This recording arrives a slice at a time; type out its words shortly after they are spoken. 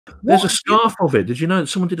There's a scarf of it. Did you know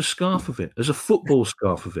someone did a scarf of it? There's a football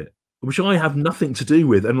scarf of it, which I have nothing to do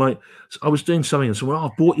with. And like, I was doing something, and someone, "Oh,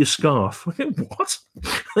 I bought your scarf." I go, "What?"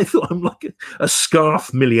 I thought I'm like a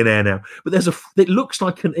scarf millionaire now. But it looks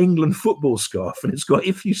like an England football scarf, and it's got,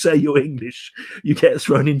 if you say you're English, you get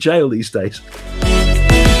thrown in jail these days.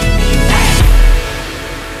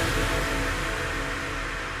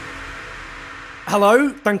 Hello,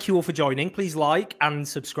 thank you all for joining. Please like and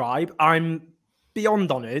subscribe. I'm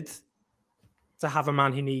beyond honoured to have a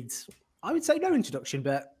man who needs, I would say, no introduction,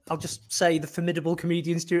 but I'll just say the formidable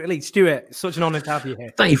comedian Stewart Lee. Stewart, it's such an honour to have you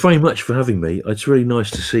here. Thank you very much for having me. It's really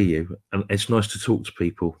nice to see you, and it's nice to talk to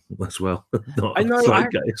people as well. I know.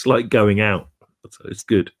 It's like going out, so it's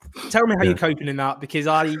good. Tell me how you're coping in that, because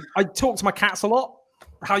I talk to my cats a lot.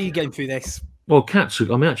 How are you going through this? Well, cats. I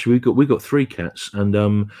mean, actually, we've got 3 cats,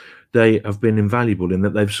 and they have been invaluable in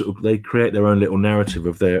that they create their own little narrative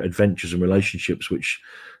of their adventures and relationships, which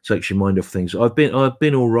takes your mind off things. I've been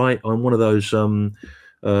all right. I'm one of those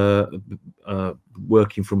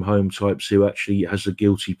working from home types who actually has a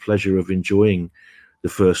guilty pleasure of enjoying the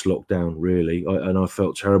first lockdown, really. And I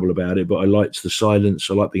felt terrible about it, but I liked the silence.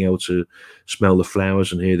 I like being able to smell the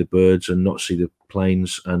flowers and hear the birds and not see the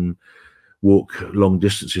planes and walk long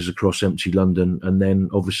distances across empty London. And then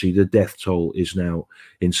obviously the death toll is now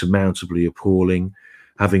insurmountably appalling.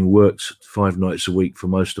 Having worked 5 nights a week for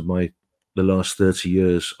most of the last 30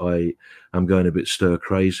 years, I am going a bit stir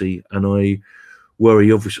crazy, and I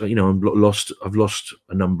worry, obviously, you know, I've lost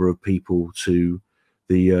a number of people to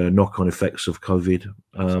the knock-on effects of COVID,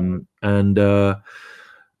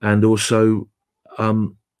 and also,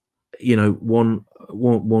 you know,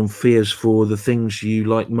 one fears for the things you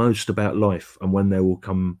like most about life and when they'll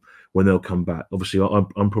come back. Obviously,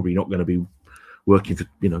 I'm probably not going to be working for,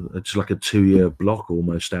 you know, it's like a 2-year block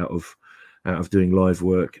almost out of doing live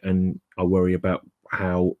work, and I worry about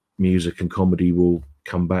how music and comedy will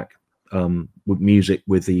come back. With music,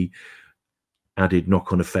 with the added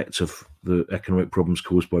knock-on effects of the economic problems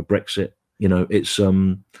caused by Brexit, you know, it's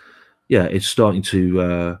it's starting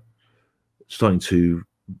to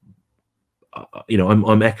you know,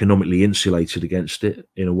 I'm economically insulated against it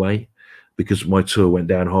in a way because my tour went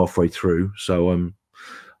down halfway through, so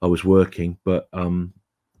I was working, but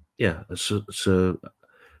it's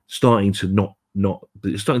starting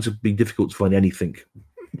to be difficult to find anything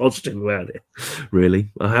positive about it, really.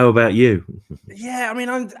 How about you? Yeah, I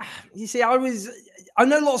mean, you see, I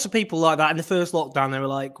know lots of people like that. In the first lockdown, they were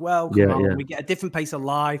like, "Well, come on, we get a different pace of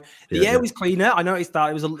life. The air was cleaner." I noticed that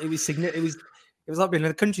it was like being in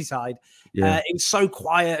the countryside. It was so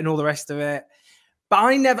quiet and all the rest of it. But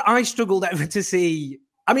I struggled ever to see.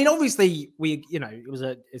 I mean, obviously,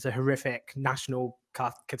 it's a horrific national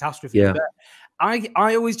catastrophe. Yeah. But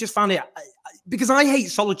I always just found it, because I hate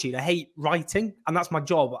solitude. I hate writing, and that's my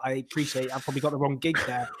job. I appreciate I've probably got the wrong gig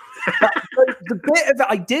there. But the bit of it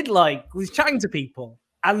I did like was chatting to people.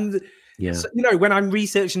 And, so, you know, when I'm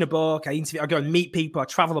researching a book, I go and meet people, I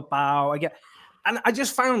travel about, and I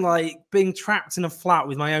just found like being trapped in a flat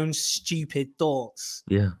with my own stupid thoughts.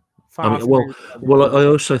 Yeah. I mean, well, I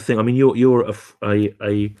also think, I mean, you're a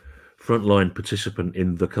frontline participant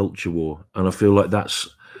in the culture war, and I feel like that's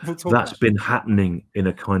been happening in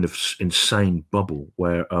a kind of insane bubble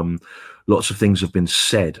where lots of things have been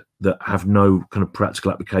said that have no kind of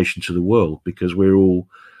practical application to the world because we're all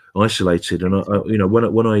isolated. And you know,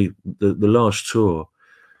 the last tour,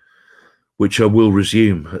 which I will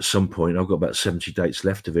resume at some point, I've got about 70 dates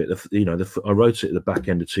left of it. You know, I wrote it at the back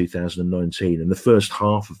end of 2019, and the first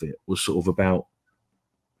half of it was sort of about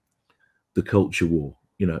the culture war.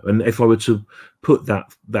 You know, and if I were to put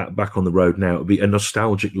that back on the road now, it would be a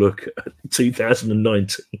nostalgic look at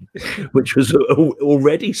 2019, which was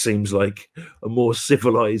already seems like a more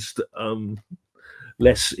civilized,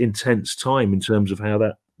 less intense time in terms of how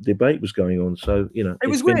that debate was going on. So, you know, it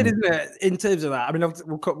was weird, isn't it, in terms of that? I mean,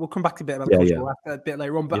 we'll come back to a bit about the culture war a bit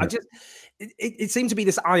later on, but it seemed to be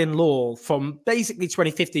this iron law from basically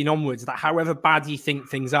 2015 onwards that however bad you think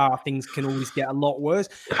things are, things can always get a lot worse.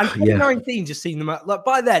 And 2019 just seemed like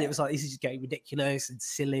by then it was like, this is just getting ridiculous and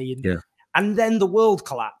silly, and then the world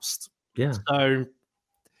collapsed. Yeah. So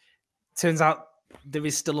turns out there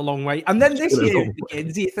is still a long way. And then this year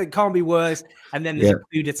begins, you think can't be worse. And then there's a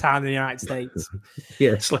coup d'etat in the United States.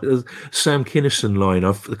 Yeah, it's like the Sam Kinison line.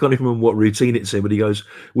 I can't even remember what routine it's in, but he goes,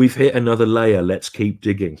 "We've hit another layer, let's keep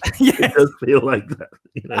digging." It does feel like that.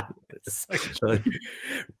 You know?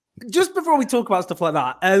 Just before we talk about stuff like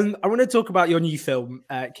that, I want to talk about your new film,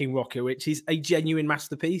 King Rocker, which is a genuine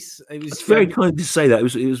masterpiece. It's very kind to say that.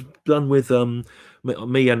 It was done with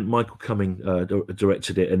me and Michael Cumming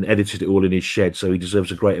directed it and edited it all in his shed, so he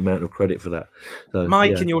deserves a great amount of credit for that. So,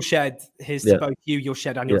 Mike and your shed. Here's to both you, your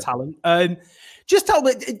shed, and your talent. Just tell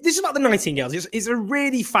me, this is about the Nightingales. It's a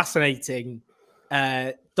really fascinating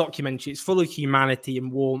documentary. It's full of humanity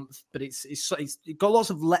and warmth, but it's got lots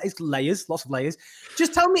of layers.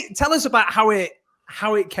 Just tell us about how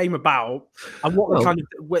it came about and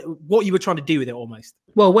what you were trying to do with it almost.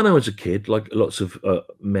 Well, when I was a kid, like lots of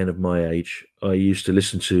men of my age, I used to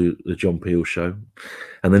listen to the John Peel show,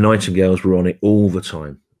 and the Nightingales were on it all the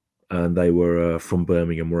time, and they were from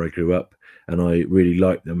Birmingham where I grew up, and I really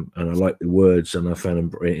liked them, and I liked the words, and I found them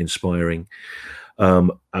very inspiring.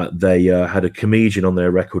 They had a comedian on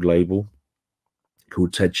their record label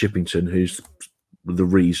called Ted Chippington, who's the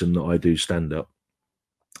reason that I do stand up.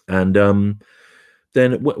 And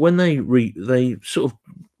then when they were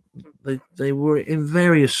in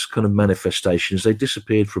various kind of manifestations. They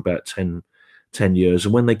disappeared for about 10 years,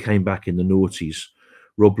 and when they came back in the noughties,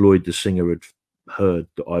 Rob Lloyd, the singer, had heard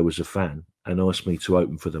that I was a fan and asked me to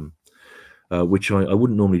open for them, which I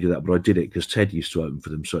wouldn't normally do that, but I did it because Ted used to open for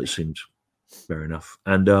them, so it seemed fair enough.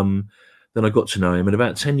 And then I got to know him, and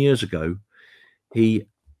about 10 years ago, he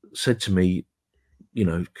said to me, you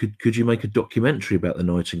know, could you make a documentary about the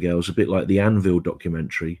Nightingales, a bit like the Anvil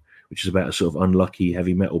documentary, which is about a sort of unlucky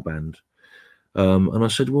heavy metal band? And I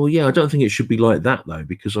said, well, yeah, I don't think it should be like that, though,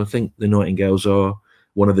 because I think the Nightingales are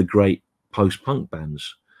one of the great post-punk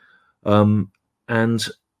bands. And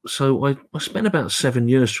so I spent about 7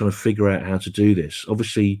 years trying to figure out how to do this.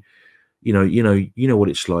 Obviously, you know what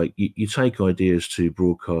it's like. You take ideas to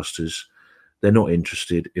broadcasters, they're not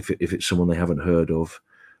interested if it's someone they haven't heard of.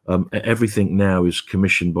 Everything now is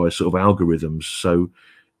commissioned by sort of algorithms, so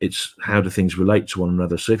it's how do things relate to one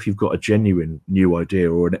another. So if you've got a genuine new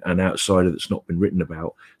idea or an outsider that's not been written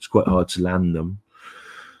about, it's quite hard to land them.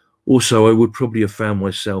 Also, I would probably have found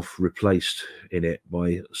myself replaced in it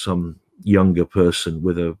by some younger person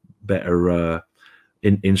with a better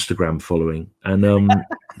Instagram following, and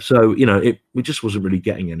so we just wasn't really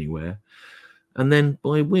getting anywhere. And then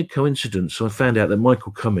by weird coincidence, I found out that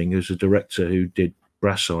Michael Cumming, who's a director who did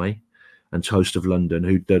Brass Eye and Toast of London,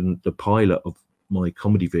 who'd done the pilot of my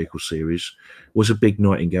comedy vehicle series, was a big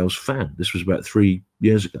Nightingales fan. This was about 3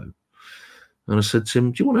 years ago. And I said to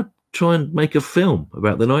him, do you want to try and make a film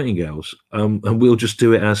about the Nightingales? And we'll just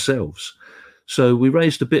do it ourselves. So we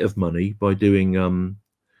raised a bit of money by doing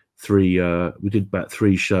we did about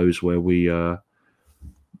 3 shows where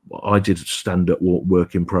I did stand-up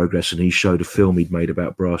work in progress, and he showed a film he'd made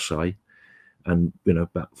about Brass Eye. And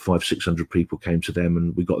about 500-600 people came to them,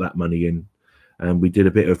 and we got that money in, and we did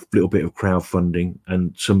a little bit of crowdfunding,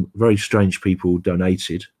 and some very strange people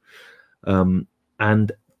donated, and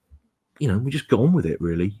we just got on with it.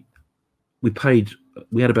 Really, we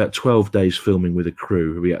had about 12 days filming with a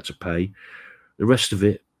crew who we had to pay. The rest of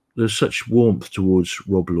it, there's such warmth towards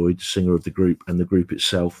Rob Lloyd, the singer of the group, and the group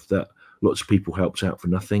itself, that lots of people helped out for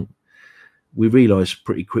nothing. We realized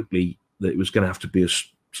pretty quickly that it was going to have to be a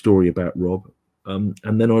story about Rob. And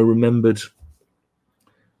then I remembered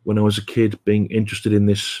when I was a kid being interested in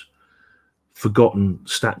this forgotten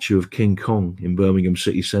statue of King Kong in Birmingham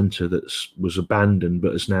city centre that was abandoned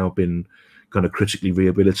but has now been kind of critically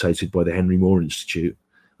rehabilitated by the Henry Moore Institute.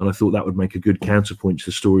 And I thought that would make a good counterpoint to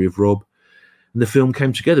the story of Rob. And the film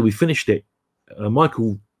came together. We finished it.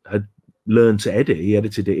 Michael had learned to edit. He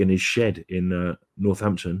edited it in his shed in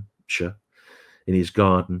Northamptonshire, in his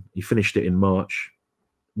garden. He finished it in March.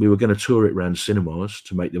 We were going to tour it around cinemas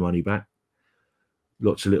to make the money back.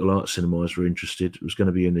 Lots of little art cinemas were interested. It was going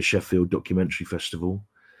to be in the Sheffield Documentary Festival,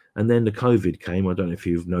 and then the COVID came. I don't know if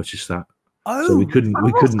you've noticed that. Oh, so we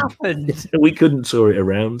couldn't tour it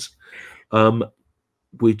around.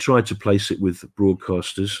 We tried to place it with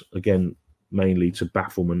broadcasters, again mainly to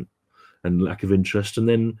bafflement and lack of interest, and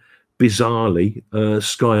then bizarrely,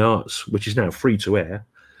 Sky Arts, which is now free to air,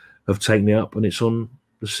 have taken it up, and it's on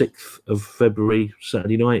the 6th of February,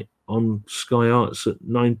 Saturday night, on Sky Arts at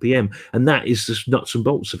 9 p.m. And that is the nuts and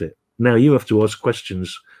bolts of it. Now you have to ask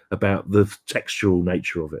questions about the textual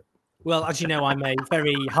nature of it. Well, as you know, I'm a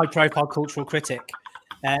very high-profile cultural critic.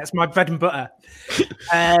 It's my bread and butter.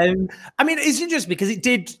 I mean, it's interesting because it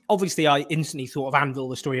did. Obviously, I instantly thought of Anvil,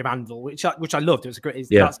 the story of Anvil, which I loved. It was a great.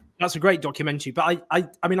 That's a great documentary. But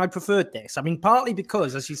I mean, I preferred this. I mean, partly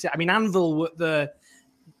because, as you said, I mean, Anvil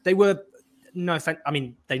they were. No offense. I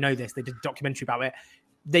mean, they know this. They did a documentary about it.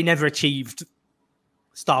 They never achieved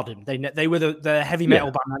stardom. They were the heavy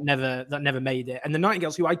metal band that never made it. And the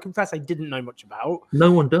Nightingales, who I confess I didn't know much about.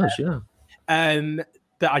 No one does,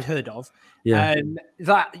 that I'd heard of. Yeah.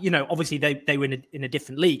 That, you know, obviously they were in a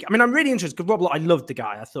different league. I mean, I'm really interested because Rob, I loved the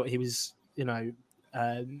guy. I thought he was, you know,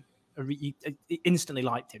 instantly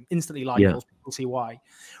liked him, instantly likable. People see why.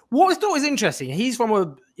 What I thought was interesting, he's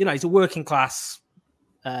from he's a working class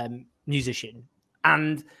musician,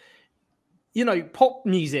 and you know, pop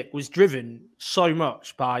music was driven so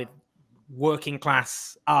much by working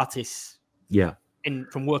class artists,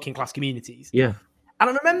 from working class communities, And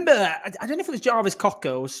I remember, I don't know if it was Jarvis Cocker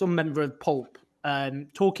or some member of Pulp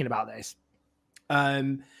talking about this,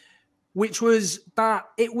 which was that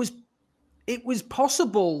it was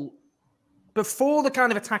possible before the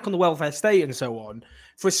kind of attack on the welfare state and so on,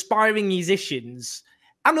 for aspiring musicians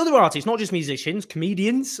and other artists, not just musicians,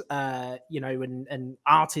 comedians, and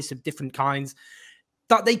artists of different kinds,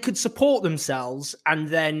 that they could support themselves and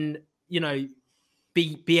then, you know,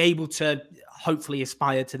 be able to hopefully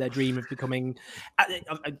aspire to their dream of becoming,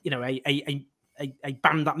 a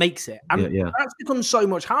band that makes it. And that's become so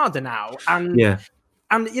much harder now. And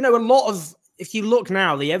you know, a lot of, if you look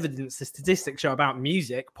now, the evidence, the statistics show about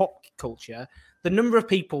music, pop culture, the number of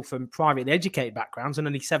people from privately educated backgrounds, and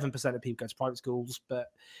only 7% of people go to private schools, but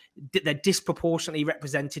they're disproportionately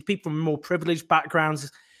represented. People from more privileged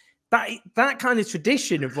backgrounds, that kind of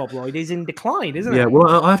tradition of Rob Lloyd is in decline, isn't it? Yeah,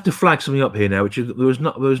 well, I have to flag something up here now, which is there was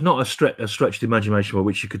not a stretched imagination by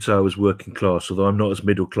which you could say I was working class, although I'm not as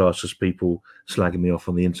middle class as people slagging me off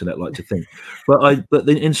on the internet like to think. But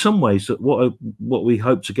in some ways, what we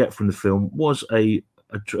hoped to get from the film was a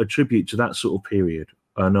tribute to that sort of period,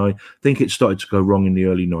 and I think it started to go wrong in the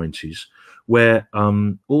early 90s, where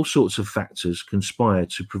all sorts of factors conspired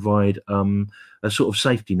to provide a sort of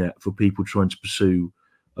safety net for people trying to pursue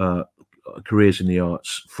careers in the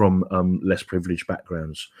arts from less privileged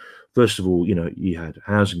backgrounds. First of all, you know, you had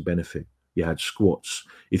housing benefit, you had squats.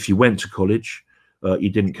 If you went to college, you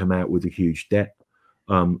didn't come out with a huge debt.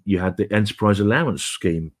 You had the enterprise allowance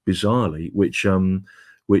scheme, bizarrely, which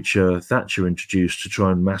Thatcher introduced to try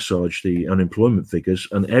and massage the unemployment figures.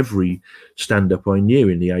 And every stand-up I knew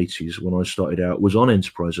in the 80s when I started out was on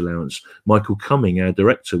enterprise allowance. Michael Cumming, our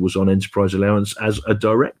director, was on enterprise allowance as a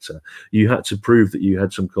director. You had to prove that you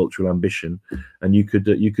had some cultural ambition, and you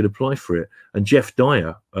could apply for it. And Jeff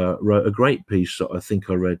Dyer wrote a great piece that I think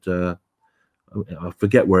I read. I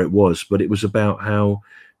forget where it was, but it was about how,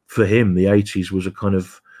 for him, the 80s was a kind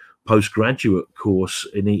of postgraduate course,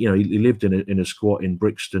 and he lived in a squat in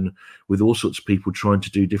Brixton with all sorts of people trying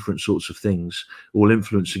to do different sorts of things, all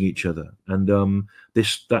influencing each other. And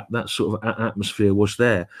that sort of atmosphere was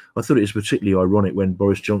there. I thought it was particularly ironic when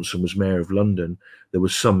Boris Johnson was mayor of London. There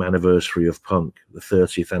was some anniversary of punk, the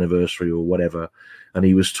 30th anniversary or whatever, and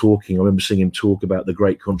he was talking. I remember seeing him talk about the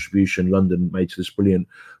great contribution London made to this brilliant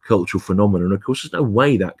cultural phenomenon. And of course, there's no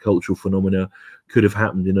way that cultural phenomena could have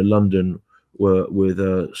happened in a London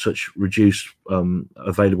with such reduced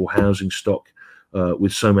available housing stock,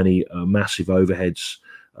 with so many massive overheads,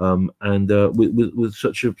 and with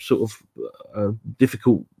such a sort of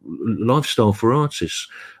difficult lifestyle for artists.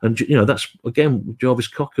 And you know, that's again, Jarvis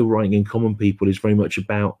Cocker writing in Common People is very much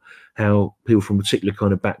about how people from a particular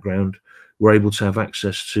kind of background were able to have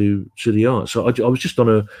access to the arts. So I was just on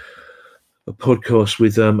a podcast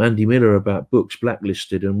with Andy Miller about books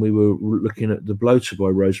blacklisted, and we were looking at The Bloater by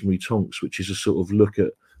Rosemary Tonks, which is a sort of look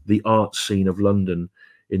at the art scene of London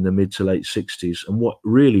in the mid to late 60s. And what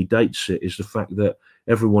really dates it is the fact that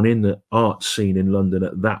everyone in the art scene in London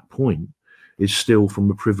at that point is still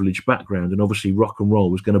from a privileged background, and obviously rock and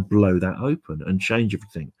roll was going to blow that open and change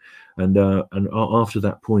everything. And after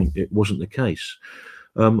that point, it wasn't the case.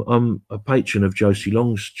 I'm a patron of Josie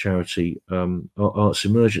Long's charity, Arts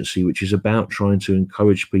Emergency, which is about trying to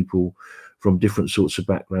encourage people from different sorts of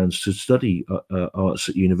backgrounds to study arts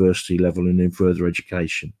at university level and in further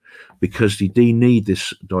education, because they do need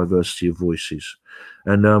this diversity of voices.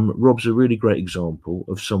 And Rob's a really great example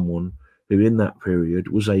of someone who in that period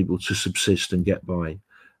was able to subsist and get by.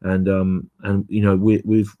 And you know,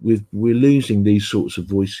 we're losing these sorts of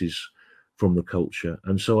voices from the culture.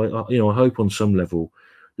 And so I hope on some level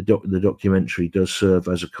the documentary does serve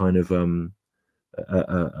as a kind of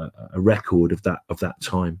a record of that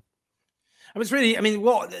time. It was really, I mean,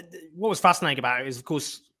 what was fascinating about it is, of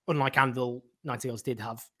course, unlike Anvil, Nightingales did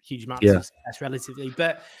have huge amounts of success relatively,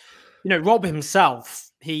 but you know, Rob himself,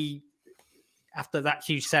 after that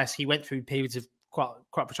huge success, he went through periods of quite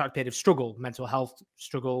a protracted period of struggle, mental health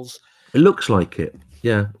struggles. It looks like it,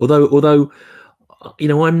 yeah. Although you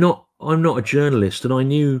know, I'm not a journalist, and I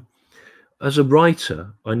knew, as a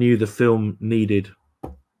writer, I knew the film needed,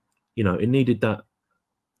 you know, it needed that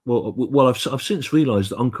Well, I've since realised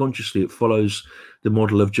that unconsciously it follows the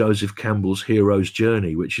model of Joseph Campbell's hero's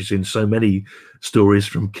journey, which is in so many stories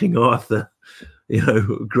from King Arthur,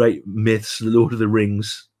 great myths, The Lord of the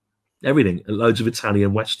Rings, everything, loads of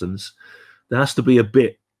Italian westerns. There has to be a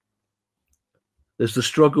bit. There's the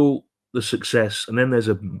struggle, the success, and then there's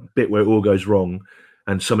a bit where it all goes wrong,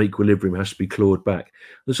 and some equilibrium has to be clawed back.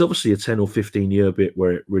 There's obviously a 10 or 15-year bit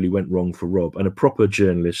where it really went wrong for Rob, and a proper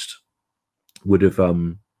journalist would have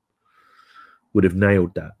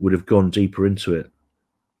nailed that, would have gone deeper into it.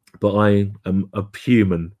 But I am a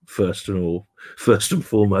human first and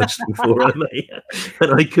foremost before I may,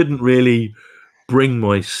 and I couldn't really bring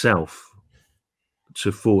myself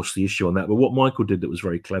to force the issue on that. But what Michael did that was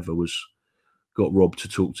very clever was got Rob to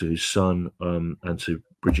talk to his son and to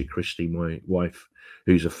Bridget Christie, my wife,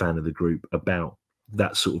 who's a fan of the group, about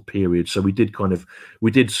that sort of period. So we did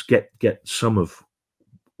get some of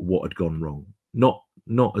what had gone wrong, not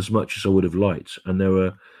as much as I would have liked. And there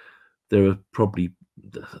were probably,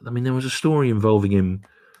 I mean, there was a story involving him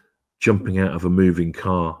jumping out of a moving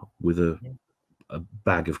car with a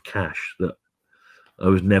bag of cash that I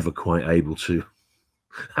was never quite able to,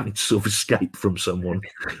 having to sort of escape from someone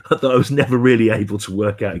that I was never really able to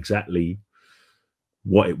work out exactly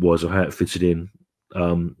what it was or how it fitted in.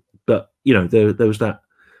 But there was that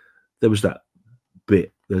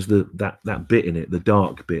bit. There's that bit in it, the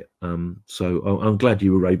dark bit. So I'm glad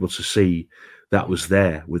you were able to see that was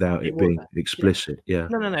there without it being explicit. Yeah.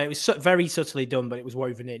 No. It was very subtly done, but it was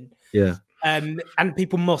woven in. Yeah. And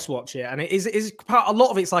people must watch it. And it is part. A lot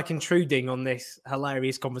of it's like intruding on this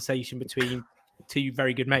hilarious conversation between two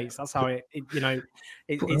very good mates. That's how it's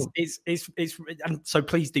and so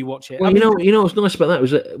please do watch it. Well, what's nice about that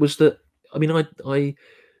was that I mean I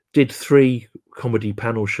did 3 comedy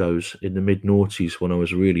panel shows in the mid-noughties when I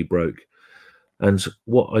was really broke, and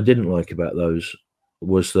what I didn't like about those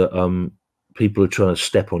was that people are trying to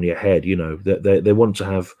step on your head. They want to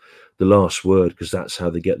have the last word because that's how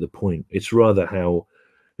they get the point. It's rather how,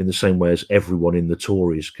 in the same way as everyone in the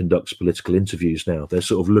Tories conducts political interviews now, they're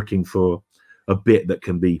sort of looking for a bit that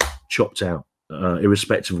can be chopped out,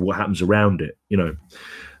 irrespective of what happens around it,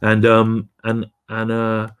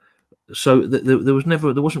 so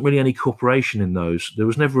there wasn't really any cooperation in those. There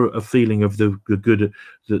was never a feeling of the good,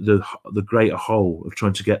 the greater whole of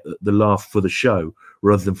trying to get the laugh for the show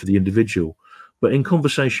rather than for the individual. But in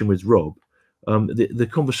conversation with Rob, the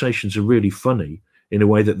conversations are really funny in a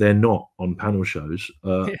way that they're not on panel shows,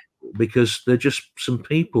 because they're just some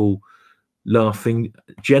people laughing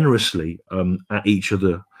generously at each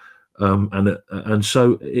other, and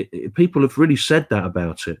so people have really said that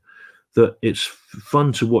about it, that it's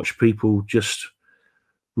fun to watch people just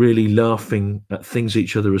really laughing at things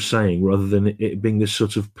each other are saying rather than it being this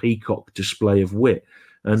sort of peacock display of wit.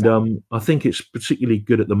 And exactly. I think it's particularly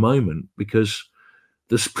good at the moment because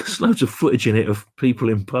there's loads of footage in it of people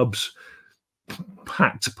in pubs,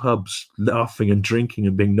 packed pubs, laughing and drinking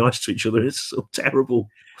and being nice to each other. It's so terrible.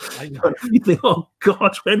 You think, oh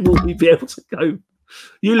God, when will we be able to go?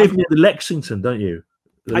 You live near the Lexington, don't you?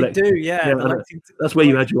 I do, yeah. That's where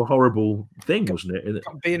you had your horrible thing, wasn't it?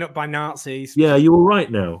 Being up by Nazis. Yeah, you're all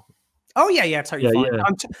right now. Oh yeah, totally fine. Yeah.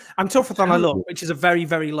 I'm tougher than I look, which is a very,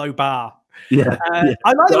 very low bar. Yeah, yeah.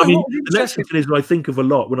 I like the Lexington is what I think of a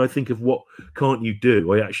lot when I think of what can't you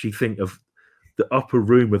do. I actually think of the upper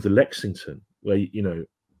room of the Lexington, where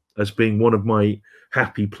as being one of my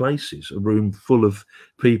happy places, a room full of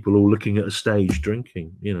people all looking at a stage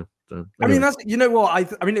drinking. Anyway. I mean, that's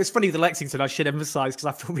I mean, it's funny the Lexington. I should emphasize because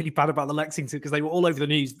I feel really bad about the Lexington because they were all over the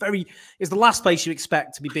news. It's the last place you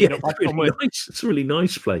expect to be beaten up by someone. Nice. It's a really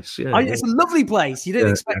nice place. Yeah, it's a lovely place. You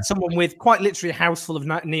didn't expect someone with quite literally a house full of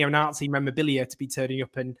neo-Nazi memorabilia to be turning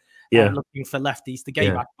up and looking for lefties to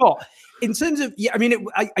gain back. But in terms of, I mean,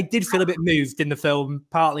 I did feel a bit moved in the film.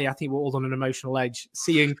 Partly, I think we're all on an emotional edge,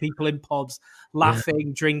 seeing people in pubs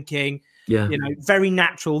laughing, drinking. Yeah, very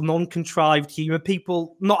natural, non-contrived humor.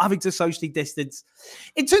 People not having to socially distance.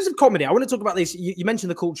 In terms of comedy, I want to talk about this. You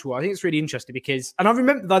mentioned the culture war. I think it's really interesting because, and I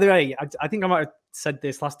remember, by the way, I think I might have said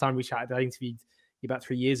this last time we chatted. I interviewed you about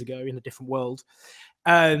 3 years ago in a different world.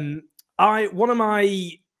 One of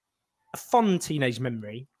my fun teenage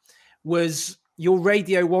memory was your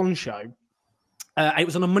Radio 1 show. It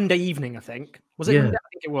was on a Monday evening, I think. Was it? Monday? I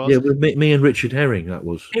think it was. Yeah, with me and Richard Herring. That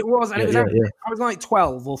was. It was, and it was. I was like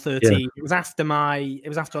 12 or 13. Yeah. It was after I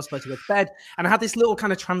was supposed to go to bed, and I had this little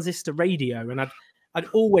kind of transistor radio, and I'd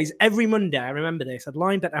always every Monday. I remember this. I'd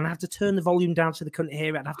lie in bed and I'd have to turn the volume down so they couldn't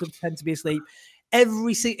hear it. I'd have to pretend to be asleep.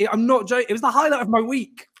 I'm not joking. It was the highlight of my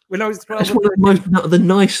week. when I was 12. That's one of the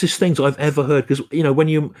nicest things I've ever heard, because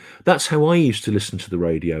that's how I used to listen to the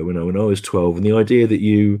radio when I was 12, and the idea that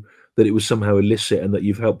it was somehow illicit and that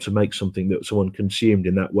you've helped to make something that someone consumed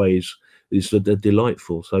in that way is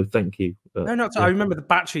delightful. So thank you. No. I remember the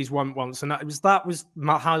Batteries one once, and that was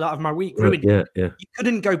my highlight of my week. Ruined. Yeah. You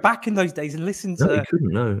couldn't go back in those days and listen to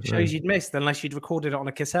shows you'd missed unless you'd recorded it on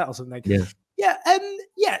a cassette or something. Yeah.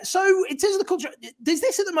 So in terms of the culture, there's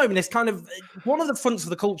this at the moment. It's kind of one of the fronts of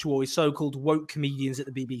the culture war is so-called woke comedians at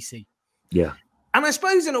the BBC. Yeah, and I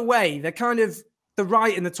suppose in a way they're kind of the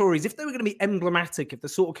right and the Tories. If they were going to be emblematic of the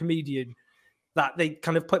sort of comedian that they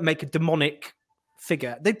kind of make a demonic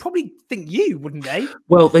figure, they'd probably think you, wouldn't they?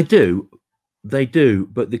 Well, they do,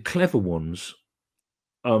 but the clever ones,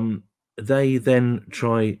 they then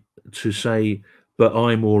try to say, but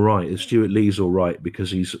I'm all right, and Stewart Lee's all right because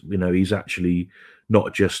he's actually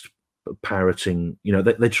not just parroting.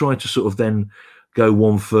 They try to sort of then go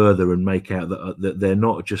one further and make out that they're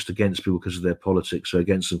not just against people because of their politics, or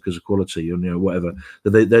against them because of quality, or whatever.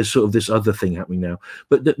 There's sort of this other thing happening now.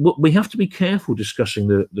 But we have to be careful discussing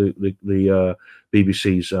the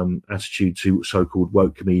BBC's attitude to so-called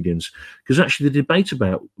woke comedians, because actually the debate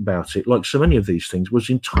about it, like so many of these things, was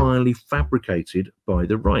entirely fabricated by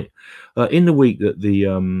the right. In the week that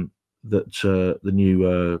the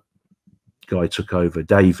new guy took over,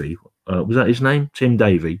 Davey. Was that his name? Tim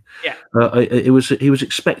Davey. Yeah. He was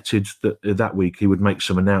expected that week he would make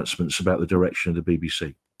some announcements about the direction of the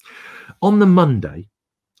BBC. On the Monday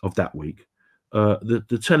of that week,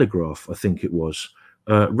 the Telegraph, I think it was,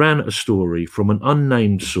 ran a story from an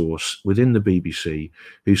unnamed source within the BBC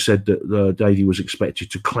who said that Davey was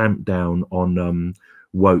expected to clamp down on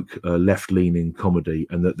woke left-leaning comedy,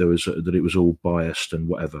 and that that it was all biased and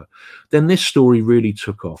whatever. Then this story really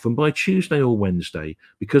took off, and by Tuesday or Wednesday,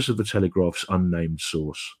 because of the Telegraph's unnamed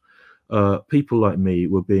source, people like me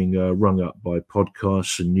were being rung up by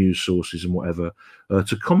podcasts and news sources and whatever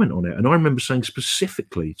to comment on it. And I remember saying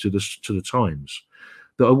specifically to the Times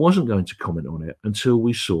that I wasn't going to comment on it until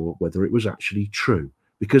we saw whether it was actually true.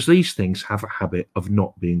 Because these things have a habit of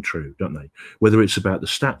not being true, don't they? Whether it's about the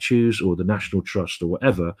statues or the National Trust or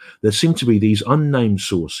whatever, there seem to be these unnamed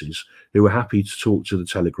sources who are happy to talk to the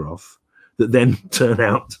Telegraph that then turn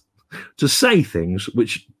out to say things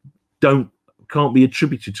which can't be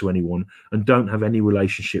attributed to anyone and don't have any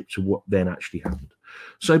relationship to what then actually happened.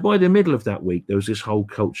 So by the middle of that week, there was this whole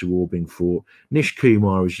culture war being fought. Nish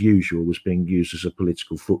Kumar, as usual, was being used as a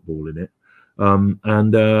political football in it.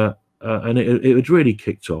 And it had really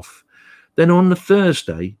kicked off. Then on the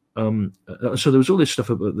Thursday, so there was all this stuff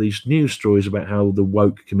about these news stories about how the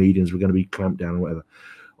woke comedians were going to be clamped down and whatever.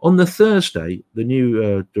 On the Thursday, the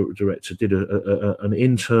new director did an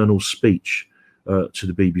internal speech to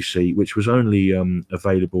the BBC, which was only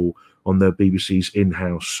available on the BBC's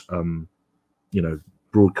in-house,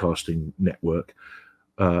 broadcasting network,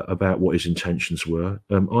 about what his intentions were.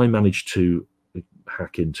 I managed to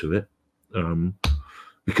hack into it.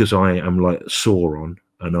 Because I am like Sauron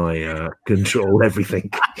and I control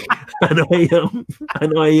everything, and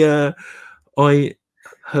I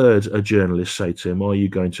heard a journalist say to him, "Are you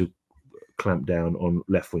going to clamp down on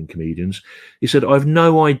left-wing comedians?" He said, "I've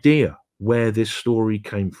no idea where this story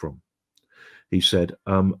came from." He said,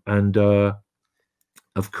 and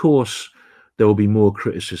of course there will be more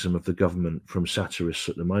criticism of the government from satirists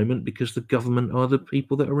at the moment, because the government are the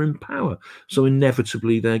people that are in power, so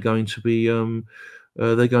inevitably they're going to be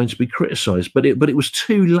criticised. But it was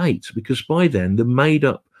too late, because by then the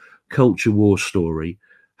made-up culture war story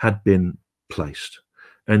had been placed,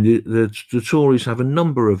 and the Tories have a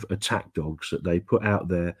number of attack dogs that they put out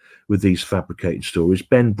there with these fabricated stories.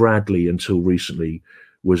 Ben Bradley, until recently,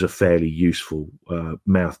 was a fairly useful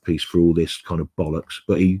mouthpiece for all this kind of bollocks,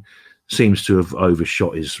 but he seems to have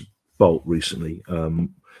overshot his bolt recently.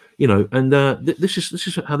 This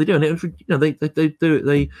is how they do it. They do it.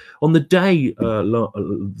 They on the day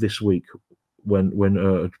this week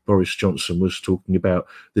when Boris Johnson was talking about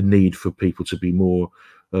the need for people to be more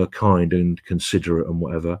kind and considerate and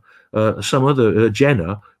whatever, some other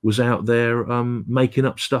Jenner was out there making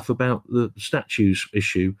up stuff about the statues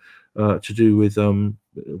issue to do with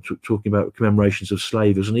talking about commemorations of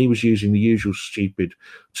slavers, and he was using the usual stupid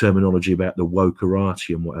terminology about the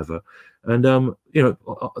wokerati and whatever. And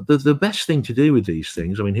the best thing to do with these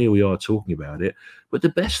things, I mean, here we are talking about it, but the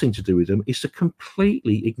best thing to do with them is to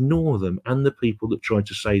completely ignore them and the people that try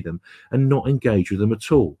to say them, and not engage with them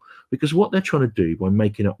at all. Because what they're trying to do by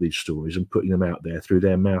making up these stories and putting them out there through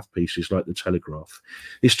their mouthpieces like the Telegraph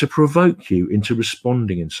is to provoke you into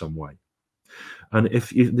responding in some way. And if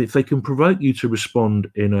they can provoke you to respond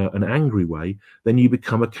in an angry way, then you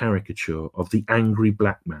become a caricature of the angry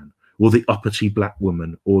black man, or the uppity black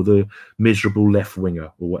woman, or the miserable left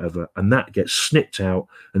winger, or whatever, and that gets snipped out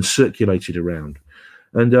and circulated around.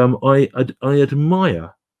 And I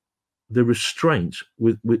admire the restraint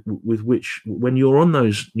with which, when you're on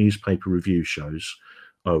those newspaper review shows,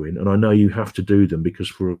 Owen, and I know you have to do them because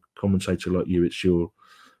for a commentator like you, it's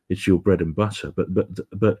your bread and butter.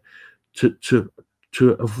 But to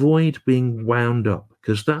avoid being wound up,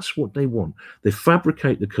 because that's what they want. They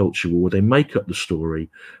fabricate the culture war, they make up the story,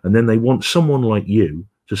 and then they want someone like you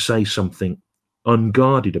to say something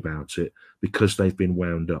unguarded about it because they've been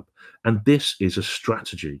wound up. And this is a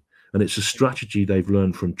strategy. And it's a strategy they've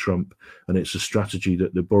learned from Trump, and it's a strategy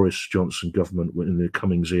that the Boris Johnson government in the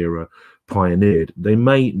Cummings era pioneered. They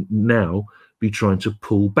may now be trying to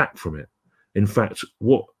pull back from it. In fact,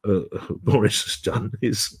 what Boris has done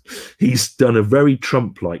is he's done a very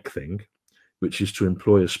Trump-like thing, which is to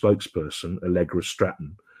employ a spokesperson, Allegra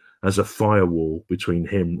Stratton, as a firewall between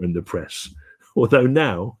him and the press. Although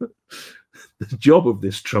now the job of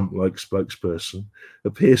this Trump-like spokesperson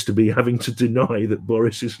appears to be having to deny that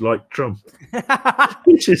Boris is like Trump,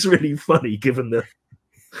 which is really funny, given the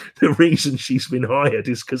reason she's been hired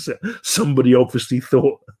is because somebody obviously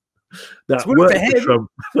thought that worked for Trump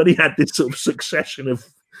when he had this sort of succession of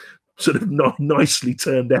sort of not nicely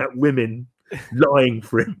turned out women lying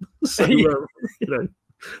for him. So,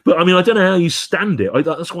 but I mean, I don't know how you stand it.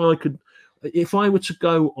 That's why I could, if I were to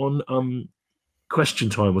go on Question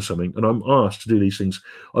Time or something, and I'm asked to do these things,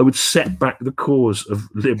 I would set back the cause of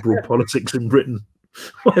liberal politics in Britain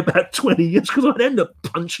by about 20 years, because I'd end up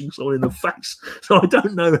punching someone in the face. So I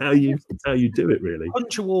don't know how you do it, really.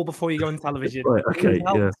 Punch a wall before you go on television. Right, okay,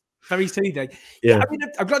 yeah. Very soothing. Yeah, I mean,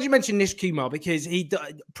 I'm glad you mentioned Nish Kumar, because he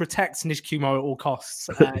protects Nish Kumar at all costs.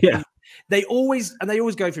 They always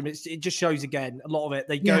go for him. It just shows again a lot of it.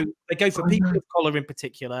 They go for people of color in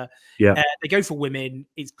particular. Yeah, they go for women.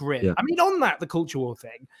 It's grim. Yeah. I mean, on that, the culture war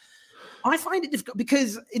thing, I find it difficult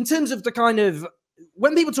because in terms of the kind of,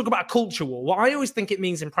 when people talk about a culture war, what I always think it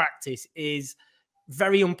means in practice is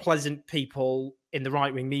very unpleasant people in the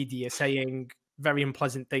right-wing media saying very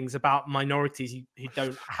unpleasant things about minorities who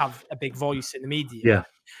don't have a big voice in the media. Yeah.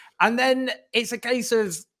 And then it's a case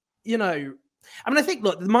of, I mean, I think,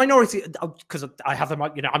 look, the minority, because I have them,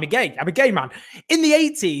 I'm a gay man. In the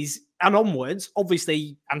 80s and onwards,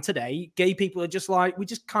 obviously, and today, gay people are just like, we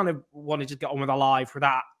just kind of want to just get on with our life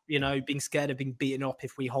without, being scared of being beaten up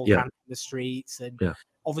if we hold hands in the streets. And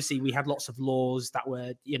obviously we had lots of laws that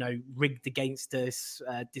were, rigged against us,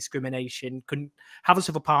 discrimination, couldn't have us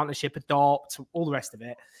with a partnership, adopt, all the rest of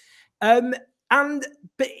it.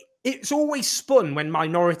 But it's always spun when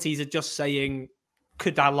minorities are just saying,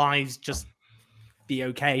 could our lives just be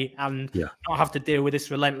okay and not have to deal with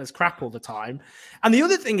this relentless crap all the time? And the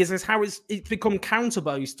other thing is how it's become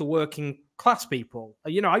counterposed to working class people.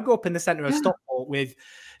 I grew up in the centre of Stockport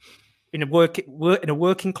in a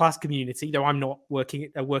working class community, though I'm not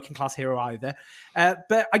a working class hero either.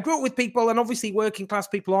 But I grew up with people, and obviously working class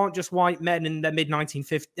people aren't just white men in the mid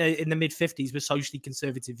 50s with socially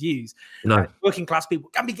conservative views. No, working class people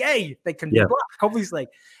can be gay, they can be black, obviously.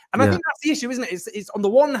 And I think that's the issue, isn't it? It's on the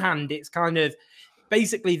one hand, it's kind of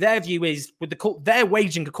basically their view is with they're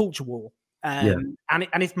waging a culture war, and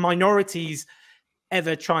if minorities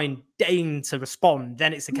ever try and deign to respond,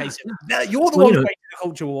 then it's a case of you're the one waging the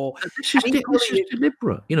culture war. This is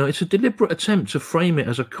deliberate. It's a deliberate attempt to frame it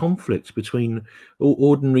as a conflict between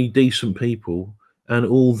ordinary, decent people and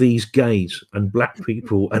all these gays and black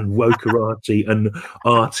people and wokerati and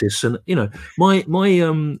artists. And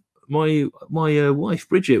my wife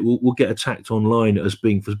Bridget will get attacked online as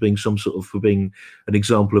being an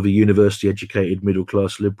example of a university educated middle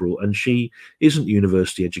class liberal, and she isn't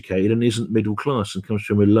university educated and isn't middle class and comes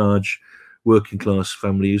from a large working class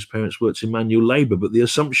family whose parents worked in manual labor. But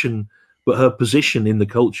her position in the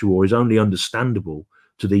culture war is only understandable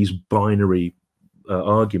to these binary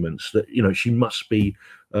arguments that she must be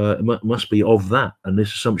of that, and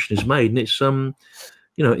this assumption is made, and it's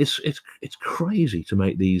it's crazy to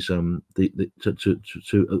make these to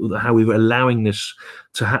how we're allowing this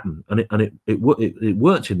to happen, and it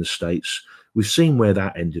worked in the States. We've seen where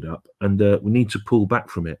that ended up, and we need to pull back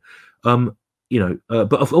from it. But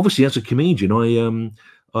obviously, as a comedian,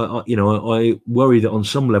 I worry that on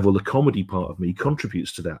some level the comedy part of me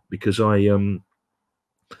contributes to that, because I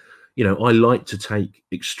like to take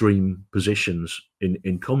extreme positions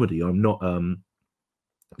in comedy. I'm not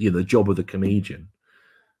the job of the comedian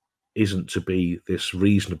isn't to be this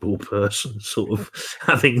reasonable person sort of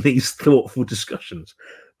having these thoughtful discussions,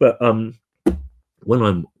 but when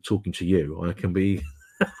I'm talking to you, I can be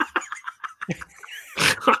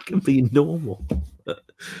I can be normal.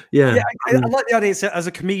 Yeah, I like the idea. So as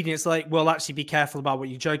a comedian, it's like, well, actually be careful about what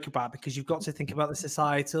you joke about because you've got to think about the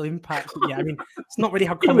societal impact. Yeah, I mean, it's not really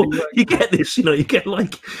how comedy works. You get this, you get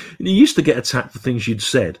like, you used to get attacked for things you'd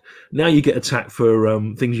said. Now you get attacked for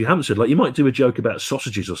things you haven't said. Like you might do a joke about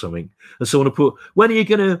sausages or something, and someone will put, when are you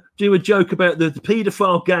going to do a joke about the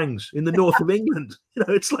paedophile gangs in the north of England?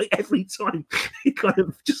 It's like every time you kind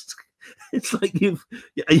of just, it's like you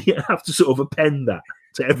have to sort of append that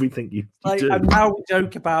to everything you do. And now we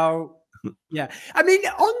joke about, yeah. I mean,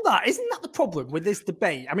 on that, isn't that the problem with this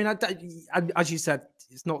debate? I mean, as you said,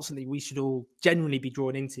 it's not something we should all generally be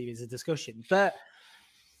drawn into as a discussion, but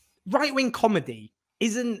right-wing comedy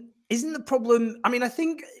isn't the problem. I mean, I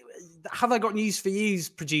think, Have I Got News for You's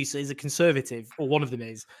producer is a conservative, or one of them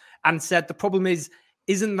is, and said the problem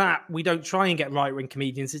isn't that we don't try and get right-wing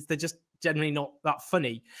comedians, it's they're just generally not that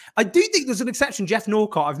funny. I do think there's an exception. Jeff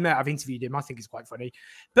Norcott, I've interviewed him. I think he's quite funny.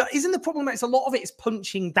 But isn't the problem that it's a lot of it is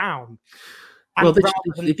punching down? Well,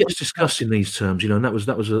 it gets discussed in these terms, and that was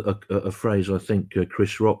a phrase I think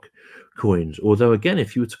Chris Rock coined. Although, again,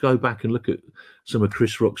 if you were to go back and look at some of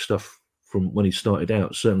Chris Rock's stuff from when he started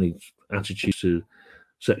out, certainly attitudes to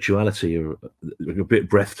sexuality are a bit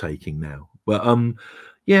breathtaking now. But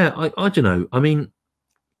yeah, I don't know. I mean,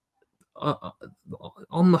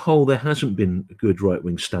 on the whole, there hasn't been a good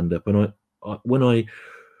right-wing stand-up, and when I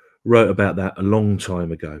wrote about that a long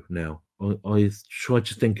time ago now, I tried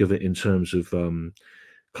to think of it in terms of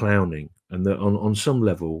clowning, and that on some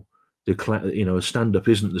level, a stand-up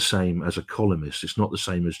isn't the same as a columnist. It's not the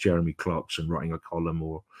same as Jeremy Clarkson writing a column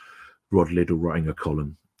or Rod Liddell writing a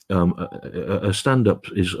column. A stand-up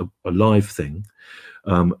is a live thing.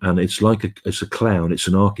 And it's like it's a clown. It's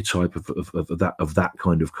an archetype of that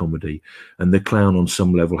kind of comedy, and the clown on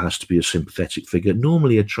some level has to be a sympathetic figure,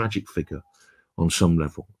 normally a tragic figure, on some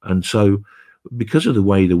level. And so, because of the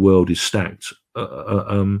way the world is stacked,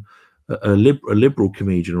 a liberal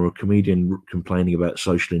comedian or a comedian complaining about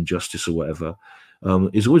social injustice or whatever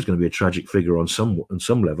is always going to be a tragic figure on some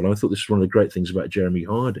level. And I thought this was one of the great things about Jeremy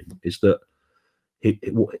Harding, is that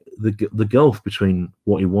the gulf between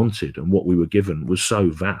what he wanted and what we were given was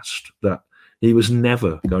so vast that he was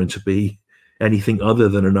never going to be anything other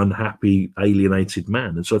than an unhappy, alienated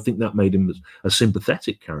man. And so I think that made him a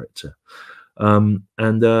sympathetic character. Whereas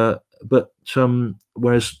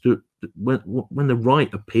when the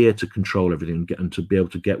right appear to control everything and to be able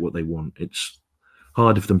to get what they want, it's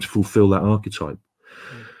harder for them to fulfill that archetype.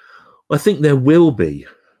 I think there will be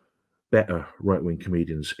better right-wing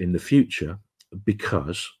comedians in the future,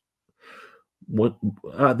 because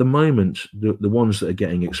at the moment the ones that are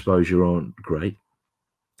getting exposure aren't great,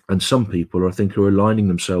 and some people I think are aligning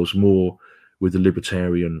themselves more with the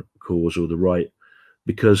libertarian cause or the right,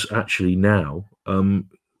 because actually now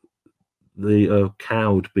the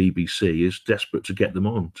cowed BBC is desperate to get them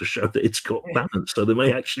on to show that it's got balance. So there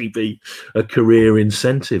may actually be a career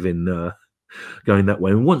incentive in going that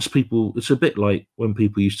way. And once people, it's a bit like when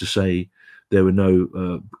people used to say there were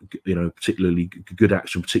no, particularly good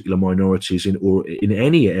acts from particular minorities in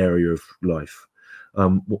any area of life.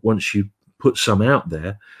 Once you put some out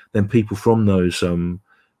there, then people from those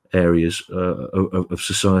areas of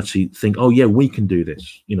society think, oh yeah, we can do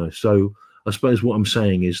this. So I suppose what I'm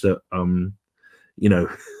saying is that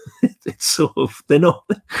it's sort of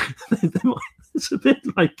it's a bit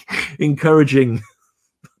like encouraging.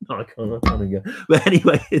 No, I can't go. But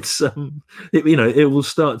anyway, it's it'll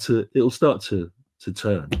start to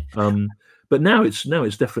turn. But now it's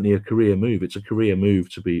definitely a career move. It's a career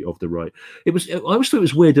move to be of the right. I always thought it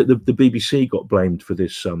was weird that the BBC got blamed for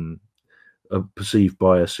this perceived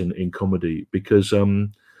bias in comedy, because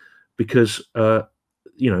in the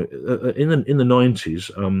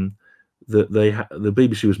 90s, the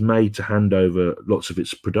BBC was made to hand over lots of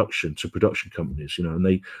its production to production companies,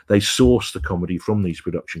 and they source the comedy from these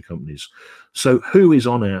production companies. So who is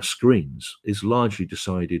on our screens is largely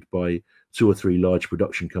decided by 2 or 3 large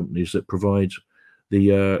production companies that provide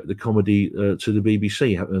the comedy to the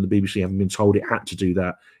BBC, and the BBC having been told it had to do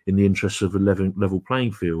that in the interests of a level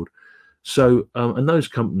playing field. So and those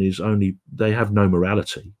companies they have no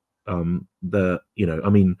morality. Something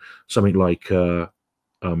like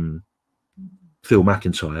Phil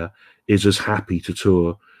McIntyre is as happy to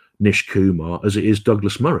tour Nish Kumar as it is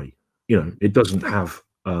Douglas Murray. It doesn't have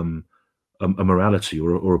a morality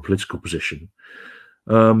or a political position.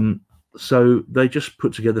 So they just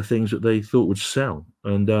put together things that they thought would sell,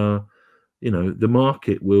 and the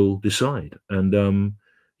market will decide. And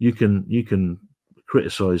you can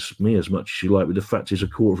criticize me as much as you like, but the fact is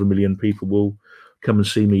 250,000 people will come and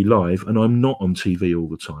see me live, and I'm not on TV all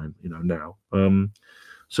the time, now.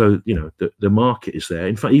 So, the market is there.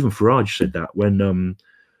 In fact, even Farage said that when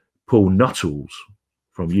Paul Nuttall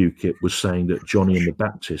from UKIP was saying that Johnny and the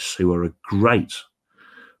Baptists, who are a great,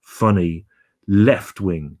 funny,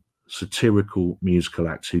 left-wing, satirical musical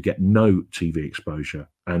acts who get no TV exposure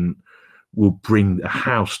and will bring a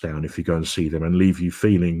house down if you go and see them and leave you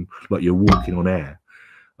feeling like you're walking on air.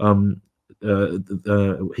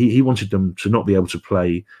 He wanted them to not be able to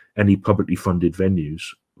play any publicly funded venues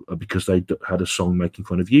because they had a song making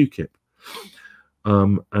fun of UKIP.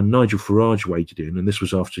 And Nigel Farage waded in, and this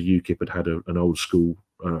was after UKIP had an old school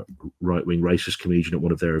right-wing racist comedian at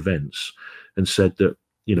one of their events, and said that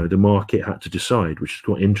the market had to decide, which is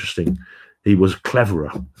quite interesting. He was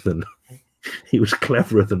cleverer than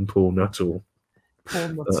Paul Nuttall.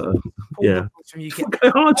 Yeah,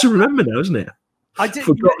 hard to remember now, isn't it?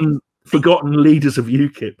 Forgotten leaders of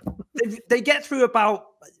UKIP. They get through about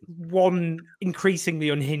one increasingly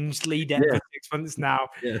unhinged leader every 6 months now.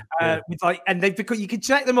 And you can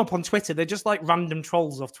check them up on Twitter. They're just like random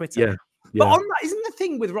trolls off Twitter. But on that, isn't the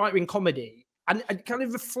thing with right-wing comedy, and it kind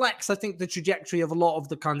of reflects, I think, the trajectory of a lot of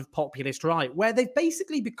the kind of populist right, where they've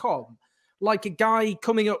basically become like a guy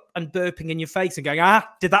coming up and burping in your face and going,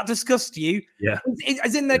 did that disgust you? Yeah.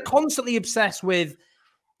 As in they're constantly obsessed with,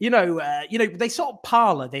 they sort of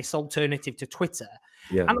parlor this alternative to Twitter.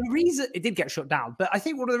 Yeah. And the reason it did get shut down, but I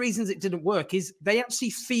think one of the reasons it didn't work is they actually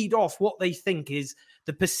feed off what they think is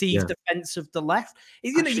the perceived offense of the left.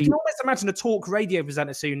 You can almost imagine a talk radio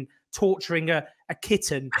presenter soon torturing a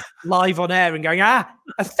kitten live on air and going,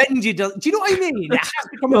 offended. Do you know what I mean?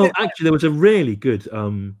 Well, actually, there was a really good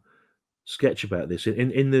sketch about this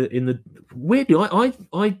in the weirdly, I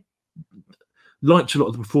liked a lot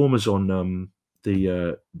of the performers on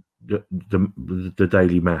the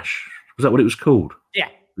Daily Mash. Was that what it was called?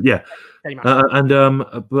 Yeah. But I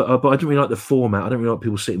didn't really like the format. I don't really like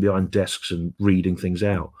people sitting behind desks and reading things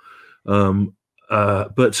out.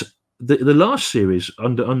 But the last series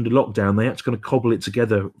under lockdown, they had to kind of cobble it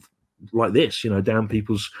together like this, down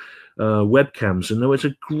people's webcams, and there was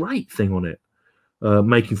a great thing on it,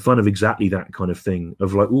 making fun of exactly that kind of thing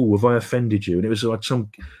of like, oh, have I offended you? And it was like some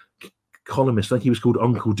columnist, I think he was called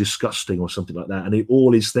Uncle Disgusting or something like that, and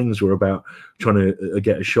all his things were about trying to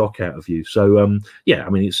get a shock out of you. So I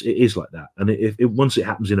mean, it is like that, and if once it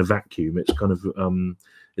happens in a vacuum, it's kind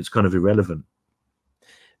of irrelevant.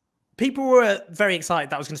 People were very excited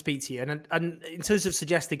that I was going to speak to you, and in terms of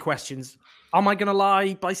suggested questions, am I going to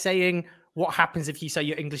lie by saying what happens if you say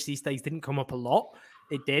your English these days didn't come up a lot?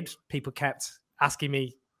 It did. People kept asking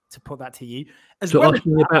me to put that to you.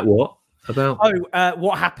 Asking me about what? About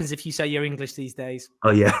what happens if you say your English these days?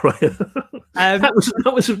 Oh yeah, right. That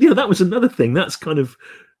was another thing. That's part of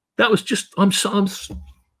the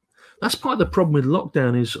problem with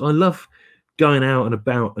lockdown is I love going out and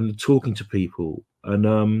about and talking to people,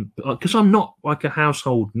 and because I'm not like a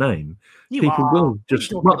household name, people will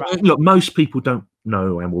just look. Most people don't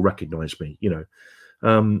know and will recognise me.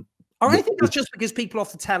 I think that's just because people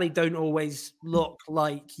off the telly don't always look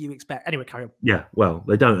like you expect. Anyway, carry on. Yeah, well,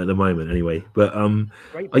 they don't at the moment anyway. But I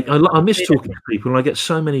miss talking to people, and I get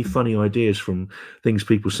so many funny ideas from things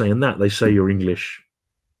people say. And that they say you're English.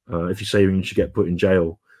 If you say you're English, you get put in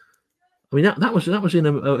jail. I mean, that was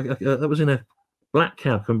in a black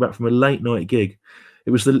cab coming back from a late night gig.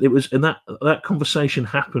 And that conversation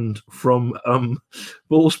happened from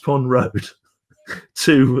Balls Pond Road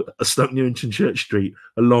to Stoke Newington Church Street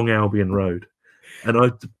along Albion Road, and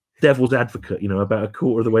I, devil's advocate, about a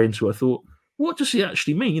quarter of the way into it, I thought, what does he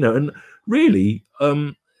actually mean? And really,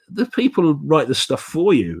 the people write the stuff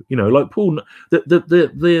for you, like Paul.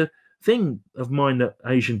 The thing of mine that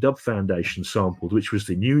Asian Dub Foundation sampled, which was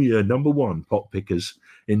the New Year #1 pop pickers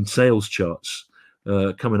in sales charts,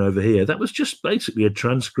 coming over here, that was just basically a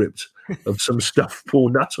transcript of some stuff Paul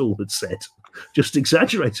Nuttall had said, just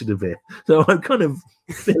exaggerated a bit. So I kind of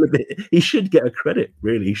feel a bit. He should get a credit.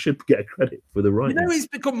 Really, he should get a credit for the writing. It's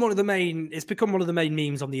become one of the main. It's become one of the main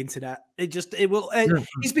memes on the internet.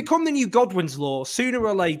 It's become the new Godwin's law. Sooner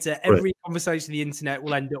or later, every conversation on the internet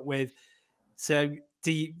will end up with. So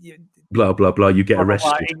do you? Blah blah blah. You get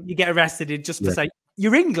arrested. You get arrested just to say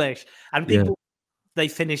you're English, and people. They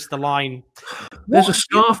finish the line. There's a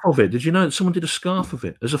scarf of it. Did you know that someone did a scarf of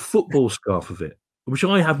it? There's a football scarf of it, which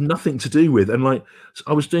I have nothing to do with. And like,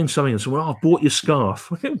 I was doing something and someone, I bought your scarf.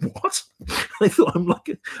 I go, what? They thought I'm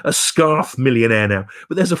like a scarf millionaire now.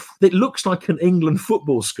 But it looks like an England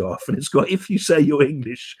football scarf. And it's got, if you say you're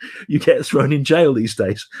English, you get thrown in jail these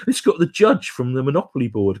days. It's got the judge from the Monopoly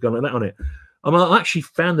board going like that on it. I mean, I actually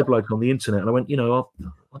found the bloke on the internet, and I went,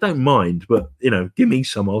 I don't mind, but give me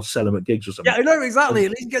some. I'll sell them at gigs or something. Yeah, I know exactly.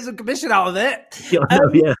 At least get some commission out of it. Yeah, I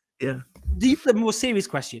know, yeah. The more serious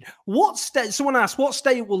question: someone asked, what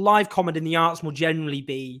state will live comedy in the arts more generally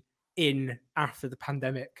be in after the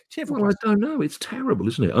pandemic? Well, I don't know. It's terrible,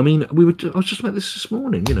 isn't it? I mean, I was just about this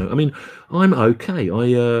morning. I mean, I'm okay.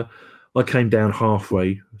 I came down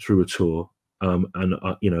halfway through a tour, and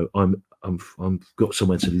I'm got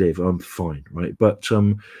somewhere to live. I'm fine, right? But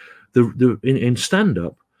in stand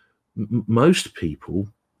up, most people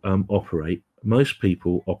operate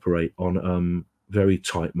on very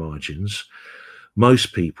tight margins.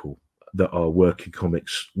 Most people that are working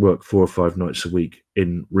comics work 4 or 5 nights a week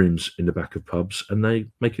in rooms in the back of pubs, and they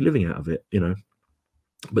make a living out of it,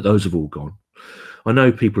 but those have all gone. I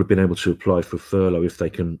know people have been able to apply for furlough if they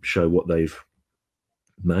can show what they've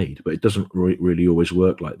made, but it doesn't really always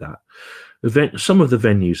work like that. Some of the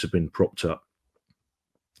venues have been propped up.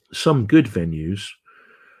 Some good venues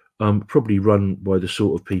probably run by the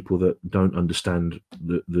sort of people that don't understand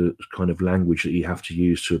the kind of language that you have to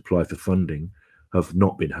use to apply for funding, have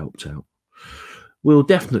not been helped out. We'll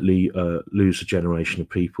definitely lose a generation of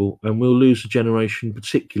people, and we'll lose a generation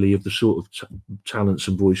particularly of the sort of talents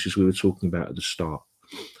and voices we were talking about at the start.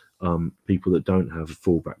 People that don't have a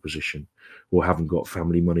fallback position or haven't got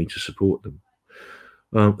family money to support them.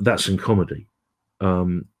 That's in comedy.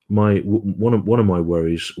 One of my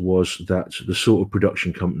worries was that the sort of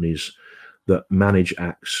production companies that manage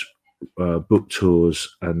acts, book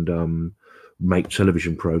tours, and make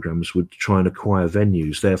television programs would try and acquire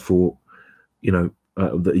venues. Therefore,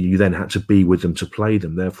 that you then had to be with them to play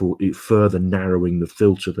them. Therefore, it further narrowing the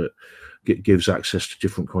filter that gives access to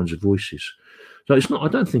different kinds of voices. So it's not. I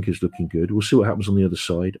don't think it's looking good. We'll see what happens on the other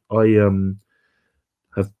side. I've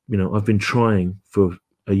been trying for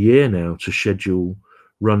a year now to schedule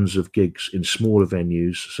runs of gigs in smaller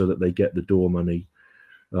venues so that they get the door money,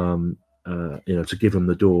 to give them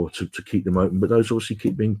the door to keep them open. But those obviously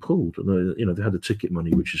keep being pulled. They had the ticket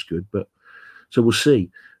money, which is good. But so we'll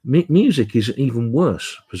see. Music is an even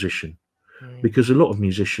worse position because a lot of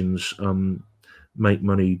musicians make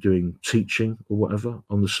money doing teaching or whatever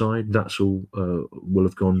on the side. That's all will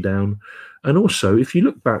have gone down. And also, if you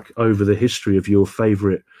look back over the history of your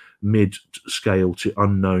favourite mid-scale to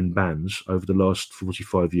unknown bands over the last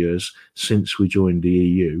 45 years since we joined the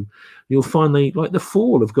EU, you'll find the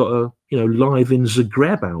Fall have got a Live in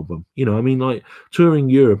Zagreb album. Touring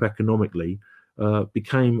Europe economically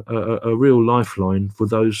became a real lifeline for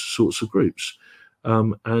those sorts of groups,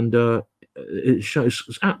 and it shows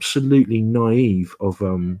it's absolutely naive of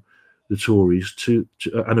the Tories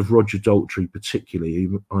and of Roger Daltrey particularly,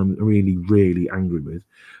 who I'm really, really angry with,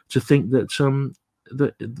 to think that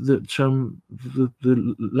the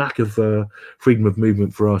lack of freedom of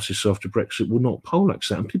movement for artists after Brexit will not poleaxe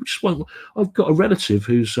that, and people just won't. I've got a relative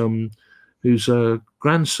whose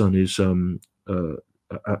grandson is at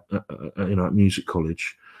music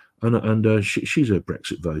college, and she's a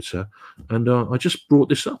Brexit voter, and I just brought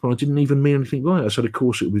this up, and I didn't even mean anything by it. I said, of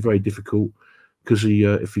course, it would be very difficult because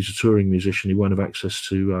if he's a touring musician, he won't have access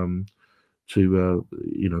to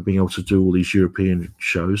being able to do all these European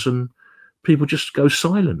shows, and people just go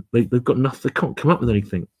silent. They've got nothing. They can't come up with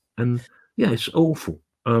anything, and yeah, it's awful.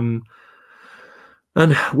 And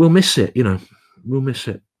we'll miss it. We'll miss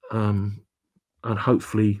it. And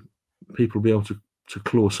hopefully, people will be able to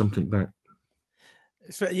claw something back.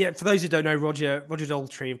 So, yeah, for those who don't know, Roger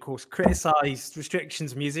Daltrey, of course, criticised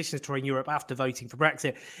restrictions on musicians touring Europe after voting for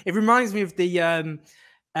Brexit. It reminds me of the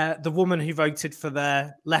woman who voted for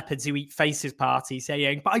the Leopards Who Eat Faces party,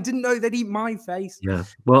 saying, "But I didn't know they'd eat my face." Yeah,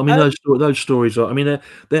 well, I mean, those stories are. I mean,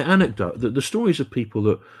 they're anecdote. The stories of people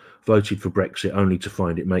that voted for Brexit only to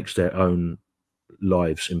find it makes their own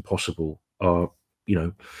lives impossible are,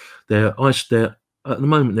 they're at the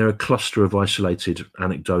moment, they're a cluster of isolated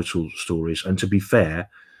anecdotal stories. And to be fair,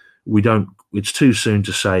 it's too soon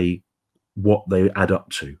to say what they add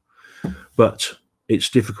up to. But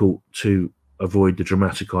it's difficult to avoid the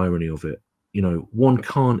dramatic irony of it. One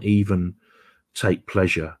can't even take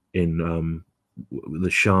pleasure in the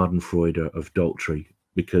Schadenfreude of Daltrey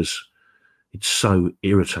because it's so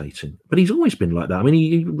irritating. But he's always been like that. I mean,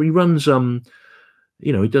 he runs...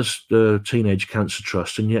 he does the Teenage Cancer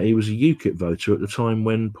Trust, and yet he was a UKIP voter at the time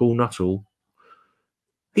when Paul Nuttall.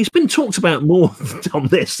 He's been talked about more on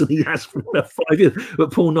this than he has for about 5 years.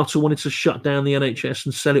 But Paul Nuttall wanted to shut down the NHS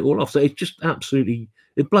and sell it all off. So it's just absolutely,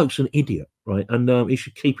 the bloke's an idiot, right? And he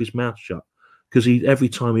should keep his mouth shut because every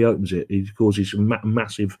time he opens it, he causes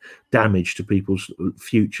massive damage to people's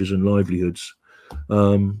futures and livelihoods.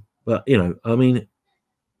 But I mean,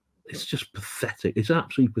 it's just pathetic. It's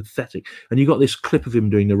absolutely pathetic. And you got this clip of him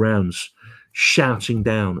doing the rounds, shouting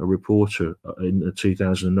down a reporter in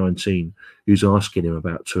 2019 who's asking him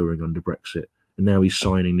about touring under Brexit, and now he's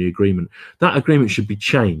signing the agreement. That agreement should be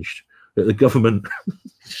changed. That the government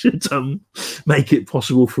should make it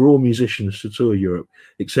possible for all musicians to tour Europe,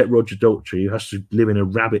 except Roger Daltrey, who has to live in a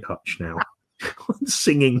rabbit hutch now,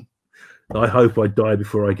 singing "I hope I die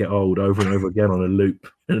before I get old" over and over again on a loop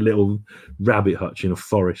in a little rabbit hutch in a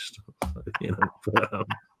forest. You know,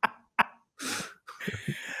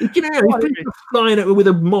 he's flying it with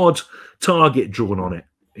a mod target drawn on it.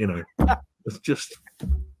 You know, it's just.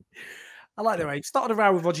 I like the way he started a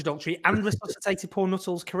row with Roger Daltrey and resuscitated Paul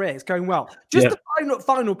Nuttall's career. It's going well. Just the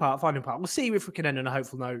final part. We'll see if we can end on a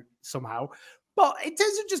hopeful note somehow. But in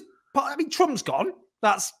terms of just, I mean, Trump's gone.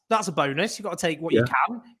 That's a bonus. You've got to take what you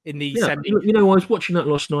can in the semi. You know, I was watching that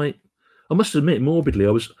last night. I must admit, morbidly,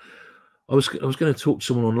 I was going to talk to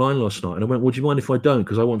someone online last night, and I went, "Well, do you mind if I don't?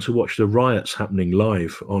 Because I want to watch the riots happening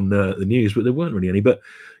live on the news." But there weren't really any. But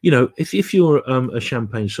you know, if you're a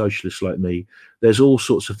champagne socialist like me, there's all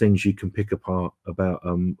sorts of things you can pick apart about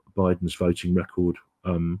Biden's voting record.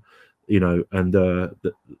 You know, and the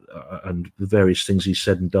various things he's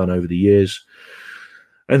said and done over the years,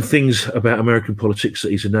 and things about American politics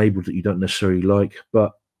that he's enabled that you don't necessarily like.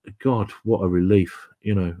 But God, what a relief!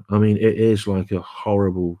 You know, I mean, it is like a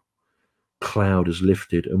horrible cloud has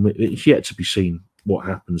lifted, and it's yet to be seen what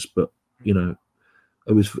happens. But you know,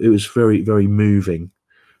 it was very, very moving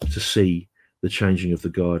to see the changing of the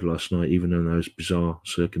guard last night, even in those bizarre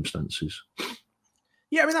circumstances.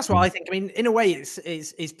 Yeah, I mean, that's what I think. I mean, in a way,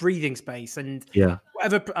 it's breathing space, and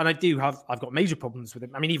whatever. And I've got major problems with him.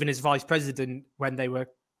 I mean, even as vice president, when they were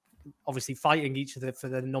obviously fighting each other for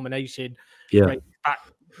the nomination,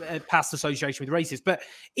 past association with racists. But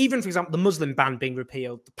even, for example, the Muslim ban being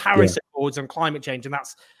repealed, the Paris Accords on climate change, and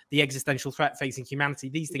that's the existential threat facing humanity.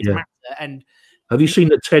 These things matter. And have you seen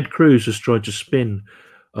that Ted Cruz has tried to spin?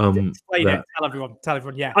 Explain it. Tell everyone.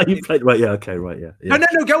 Yeah. Oh, you played right. Yeah. Okay. Right. Yeah. No.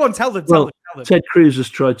 Go on. Tell them. Ted Cruz has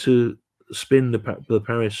tried to spin the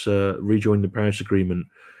Paris, rejoin the Paris Agreement.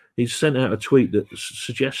 He's sent out a tweet that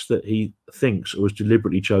suggests that he thinks, or was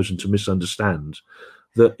deliberately chosen to misunderstand,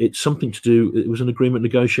 that it's something to do. It was an agreement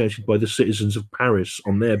negotiated by the citizens of Paris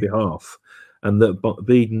on their behalf, and that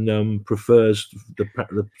Biden prefers the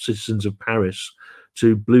citizens of Paris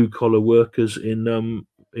to blue collar workers in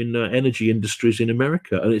energy industries in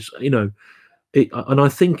America. And it's, you know, and I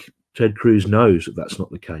think Ted Cruz knows that that's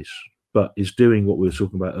not the case, but is doing what we were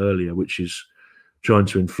talking about earlier, which is trying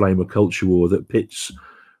to inflame a culture war that pits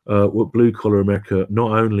blue collar America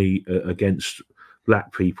not only against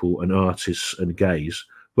black people and artists and gays,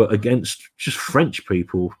 but against just French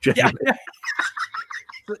people generally.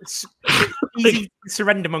 Easy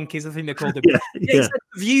surrender monkeys, I think they called them. The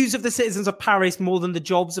views of the citizens of Paris more than the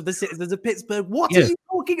jobs of the citizens of Pittsburgh. What are you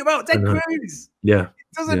talking about, Ted Cruz? Yeah,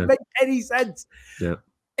 it doesn't make any sense. Yeah.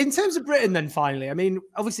 In terms of Britain, then finally, I mean,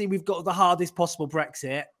 obviously we've got the hardest possible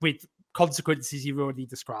Brexit with consequences you've already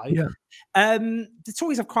described. Yeah. The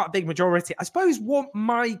Tories have quite a big majority. I suppose what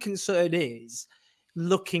my concern is,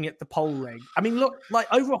 looking at the polling. I mean, look, like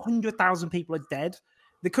over 100,000 people are dead.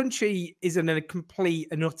 The country is in a complete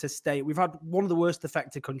and utter state. We've had one of the worst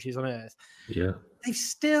affected countries on earth. Yeah. They've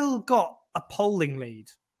still got a polling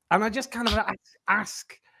lead. And I just kind of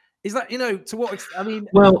ask, is that, you know, to what extent? I mean,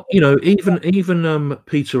 well, you know, even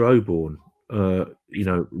Peter Oborne, you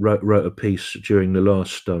know, wrote a piece during the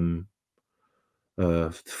last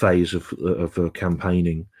phase of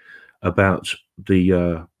campaigning about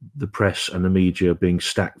the press and the media being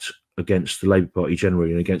stacked against the Labour Party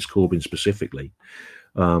generally and against Corbyn specifically.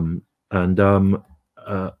 You know,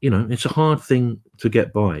 it's a hard thing to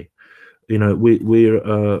get by. You know, we've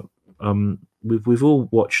all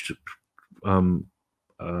watched Prime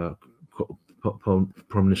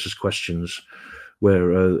Minister's questions,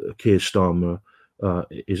 where Keir Starmer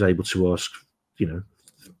is able to ask, you know,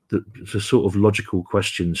 the sort of logical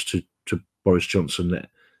questions to Boris Johnson that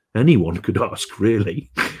anyone could ask,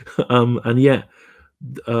 really, and yet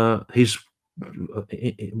his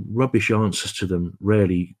rubbish answers to them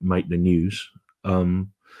rarely make the news. I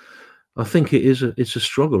think it's a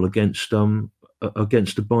struggle against the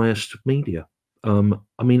biased media. I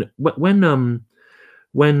mean,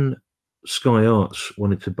 when Sky Arts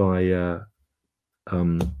wanted to buy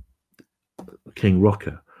King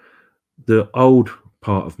Rocker, the old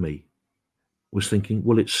part of me was thinking,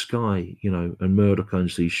 well, it's Sky, you know, and Murdoch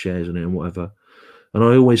owns these shares in it and whatever. And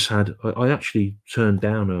I always had, I actually turned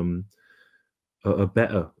down a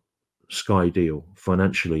better Sky deal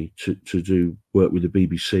financially to do work with the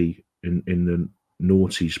BBC in the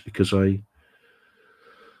noughties, because I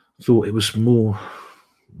thought it was more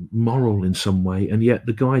moral in some way, and yet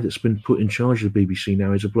the guy that's been put in charge of the BBC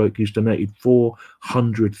now is a bloke who's donated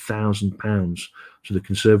 £400,000 to the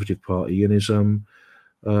Conservative Party and is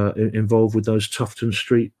involved with those Tufton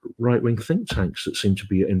Street right-wing think tanks that seem to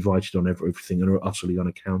be invited on everything and are utterly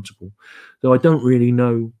unaccountable. Though I don't really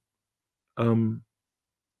know, I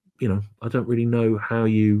don't really know how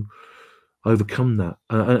you overcome that.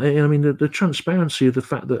 I mean, the transparency of the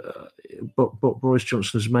fact that Boris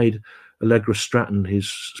Johnson has made Allegra Stratton his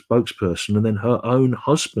spokesperson, and then her own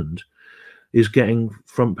husband is getting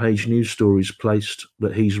front page news stories placed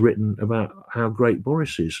that he's written about how great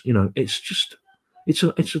Boris is. It's just, it's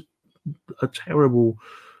a terrible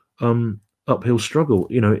uphill struggle.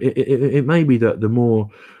 It may be that the more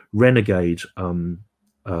renegade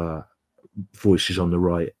voices on the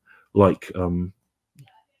right, like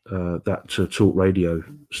that talk radio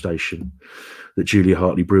station that Julia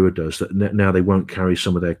Hartley-Brewer does, that now they won't carry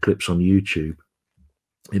some of their clips on YouTube.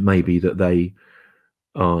 It may be that they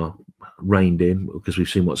are reined in because we've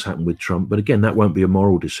seen what's happened with Trump. But again, that won't be a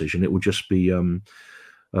moral decision. It will just be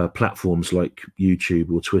platforms like YouTube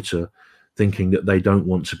or Twitter thinking that they don't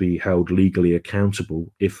want to be held legally accountable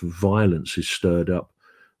if violence is stirred up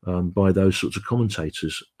by those sorts of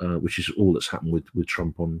commentators, which is all that's happened with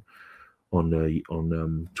Trump on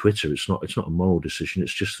Twitter. It's not a moral decision.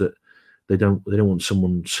 It's just that they don't want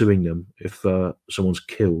someone suing them if someone's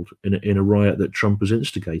killed in a riot that Trump has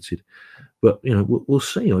instigated. But we'll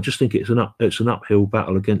see. I just think it's an uphill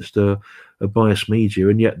battle against a biased media,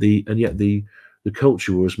 and yet the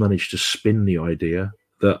culture war has managed to spin the idea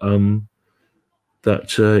that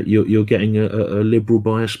you're getting a liberal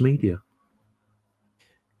biased media.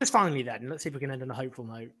 Just finally, then, let's see if we can end on a hopeful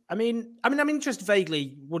note. I mean, I'm interested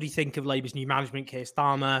vaguely. What do you think of Labour's new management, Keir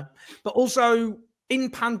Starmer, but also in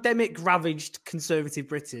pandemic-ravaged Conservative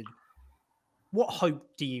Britain? What hope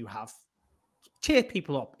do you have? Cheer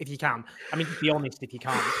people up if you can. I mean, to be honest, if you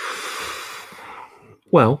can't.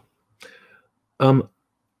 Well,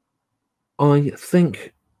 I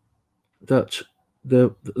think that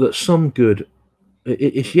that some good.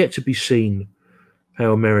 It's yet to be seen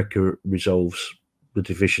how America resolves the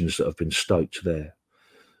divisions that have been stoked there,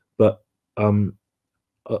 but I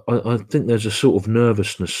think there's a sort of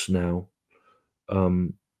nervousness now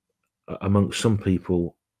amongst some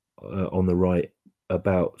people on the right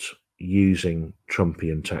about using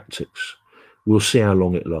Trumpian tactics. We'll see how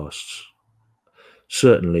long it lasts.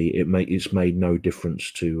 Certainly, it's made no difference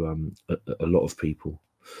to a lot of people.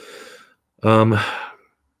 I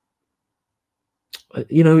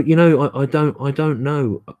don't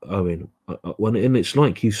know, Owen. And it's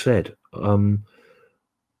like you said.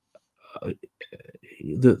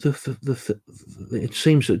 It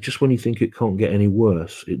seems that just when you think it can't get any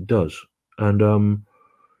worse, it does. And and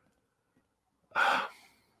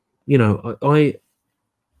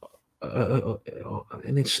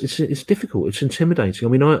it's difficult. It's intimidating.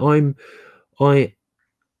 I mean, I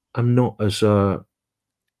am not as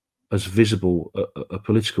visible a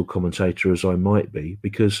political commentator as I might be,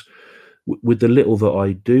 because with the little that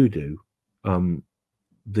I do,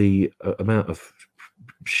 the amount of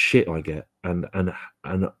shit I get and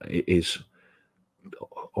it is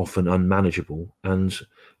often unmanageable, and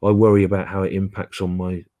I worry about how it impacts on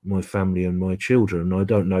my family and my children. I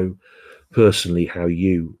don't know personally how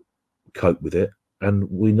you cope with it, and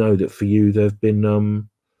we know that for you there have been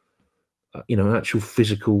actual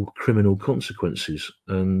physical criminal consequences,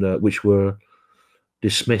 and which were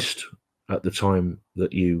dismissed at the time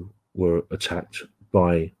that you were attacked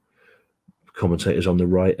by commentators on the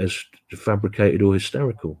right as fabricated or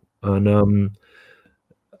hysterical. And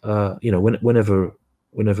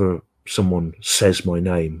whenever someone says my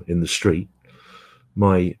name in the street,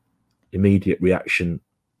 my immediate reaction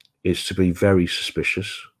is to be very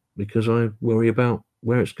suspicious, because I worry about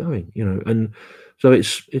where it's going, and so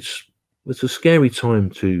it's a scary time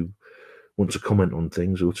to want to comment on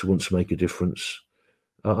things or to want to make a difference.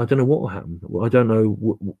 I don't know what will happen. I don't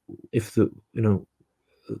know if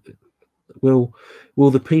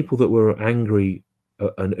will the people that were angry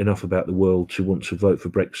enough about the world to want to vote for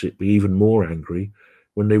Brexit be even more angry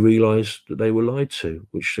when they realise that they were lied to,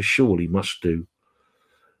 which they surely must do.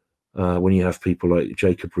 When you have people like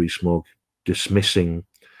Jacob Rees-Mogg dismissing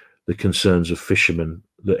the concerns of fishermen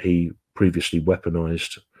that he previously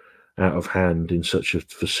weaponised out of hand in such a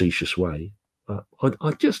facetious way,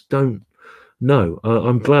 I just don't know.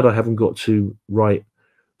 I'm glad I haven't got to write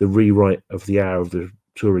the rewrite of the hour of the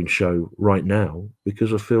touring show right now,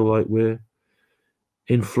 because I feel like we're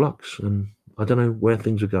in flux and I don't know where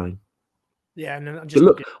things are going. Yeah, but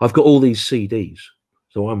look, I've got all these CDs,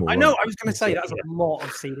 So I'm all right. I know. I was going to say that's a lot of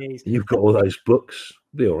CDs. You've got all those books.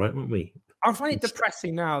 Be all right, won't we? I find it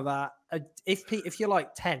depressing now that if you're like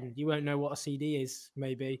 10, you won't know what a CD is,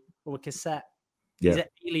 maybe, or a cassette. Yeah. Is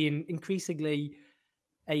it increasingly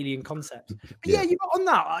alien concept? But yeah, you got on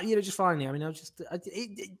that. Just finally. I mean,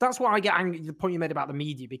 that's why I get angry. The point you made about the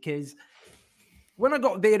media, because when I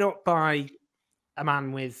got beat up by a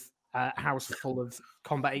man with a house full of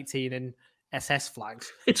Combat 18 and SS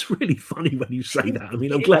flags. It's really funny when you say that. I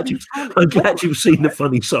mean, I'm glad you've seen the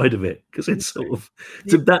funny side of it, because it's sort of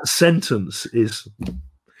that sentence is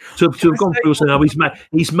to have gone through saying, "Oh,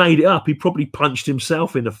 he's made it up." He probably punched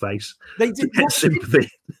himself in the face to get sympathy.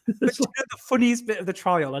 But the funniest bit of the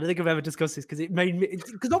trial, I don't think I've ever discussed this, because it made me,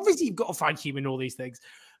 because obviously you've got to find humour in all these things.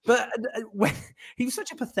 But when, he was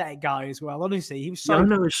such a pathetic guy as well. Honestly, he was so. I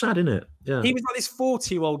know, it's sad, isn't it? Yeah. He was like this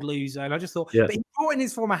 40-year-old loser, and I just thought. Yeah. But he brought in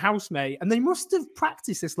his former housemate, and they must have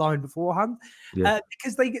practiced this line beforehand,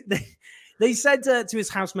 because they said to his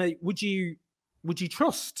housemate, "Would you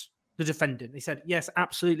trust the defendant?" He said, "Yes,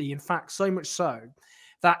 absolutely. In fact, so much so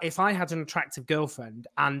that if I had an attractive girlfriend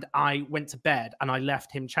and I went to bed and I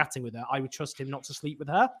left him chatting with her, I would trust him not to sleep with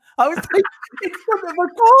her." I was like, in front of my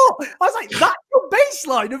court. I was like, that's your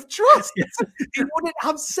baseline of trust. You wouldn't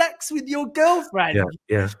have sex with your girlfriend.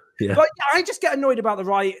 Yeah. But I just get annoyed about the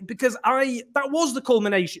riot, because that was the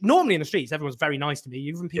culmination. Normally in the streets, everyone's very nice to me.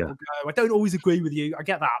 Even people go, "I don't always agree with you." I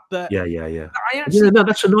get that, but yeah. No,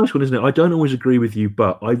 that's a nice one, isn't it? I don't always agree with you,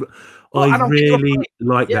 but I really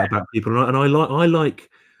like that about people, and I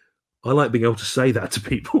like being able to say that to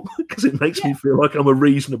people, because it makes me feel like I'm a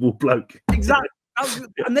reasonable bloke. Exactly.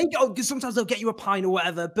 And they go, because sometimes they'll get you a pint or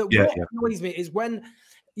whatever. But what annoys me is when,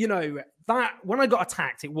 when I got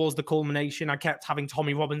attacked, it was the culmination. I kept having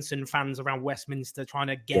Tommy Robinson fans around Westminster trying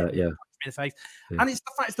to get me in the face. And it's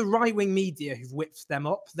the right-wing media who've whipped them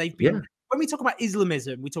up. They've been, when we talk about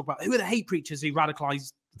Islamism, we talk about who are the hate preachers who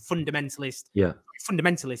radicalize fundamentalist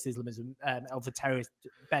Islamism of the terrorist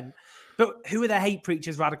bent. But who are the hate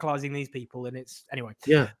preachers radicalizing these people? And it's anyway.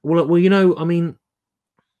 Yeah. Well, I mean,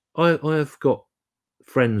 I have got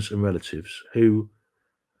friends and relatives who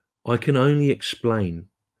I can only explain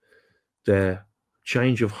their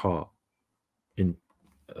change of heart and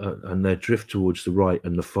their drift towards the right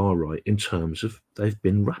and the far right in terms of they've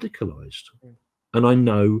been radicalized. And I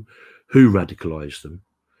know who radicalized them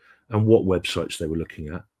and what websites they were looking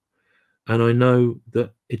at. And I know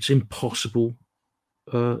that it's impossible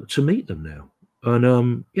to meet them now.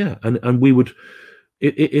 And and we would,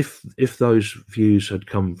 if those views had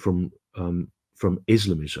come from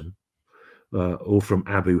Islamism or from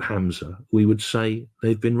Abu Hamza, we would say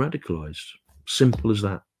they've been radicalized. Simple as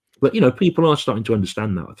that. But people are starting to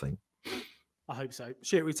understand that, I think. I hope so.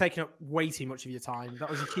 Stuart, we've taken up way too much of your time. That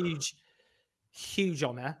was a huge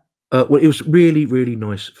honor. Well, it was really, really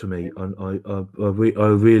nice for me, and I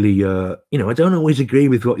really, I don't always agree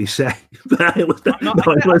with what you say, but I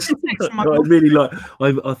really like.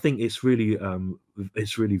 I think it's really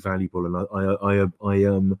valuable, and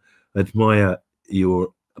I admire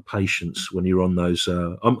your patience when you're on those.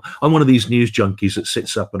 I'm one of these news junkies that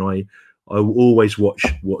sits up, and I always watch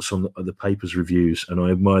what's on the paper's reviews, and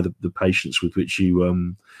I admire the patience with which you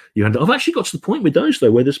handle. I've actually got to the point with those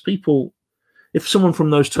though, where there's people. If someone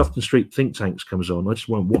from those Tufton Street think tanks comes on, I just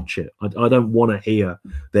won't watch it. I don't want to hear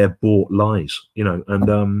their bought lies,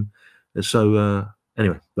 And so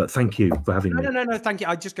anyway, but thank you for having me. No, thank you.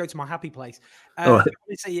 I just go to my happy place.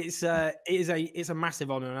 Honestly, it's a massive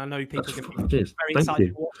honour, and I know people are going to be very excited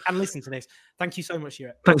to watch and listen to this. Thank you so much,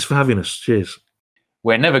 Stuart. Thanks for having us. Cheers.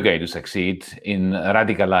 We're never going to succeed in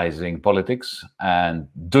radicalizing politics and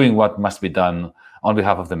doing what must be done on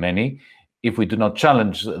behalf of the many if we do not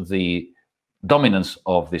challenge the dominance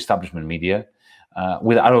of the establishment media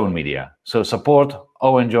with our own media. So support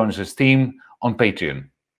Owen Jones' team on Patreon.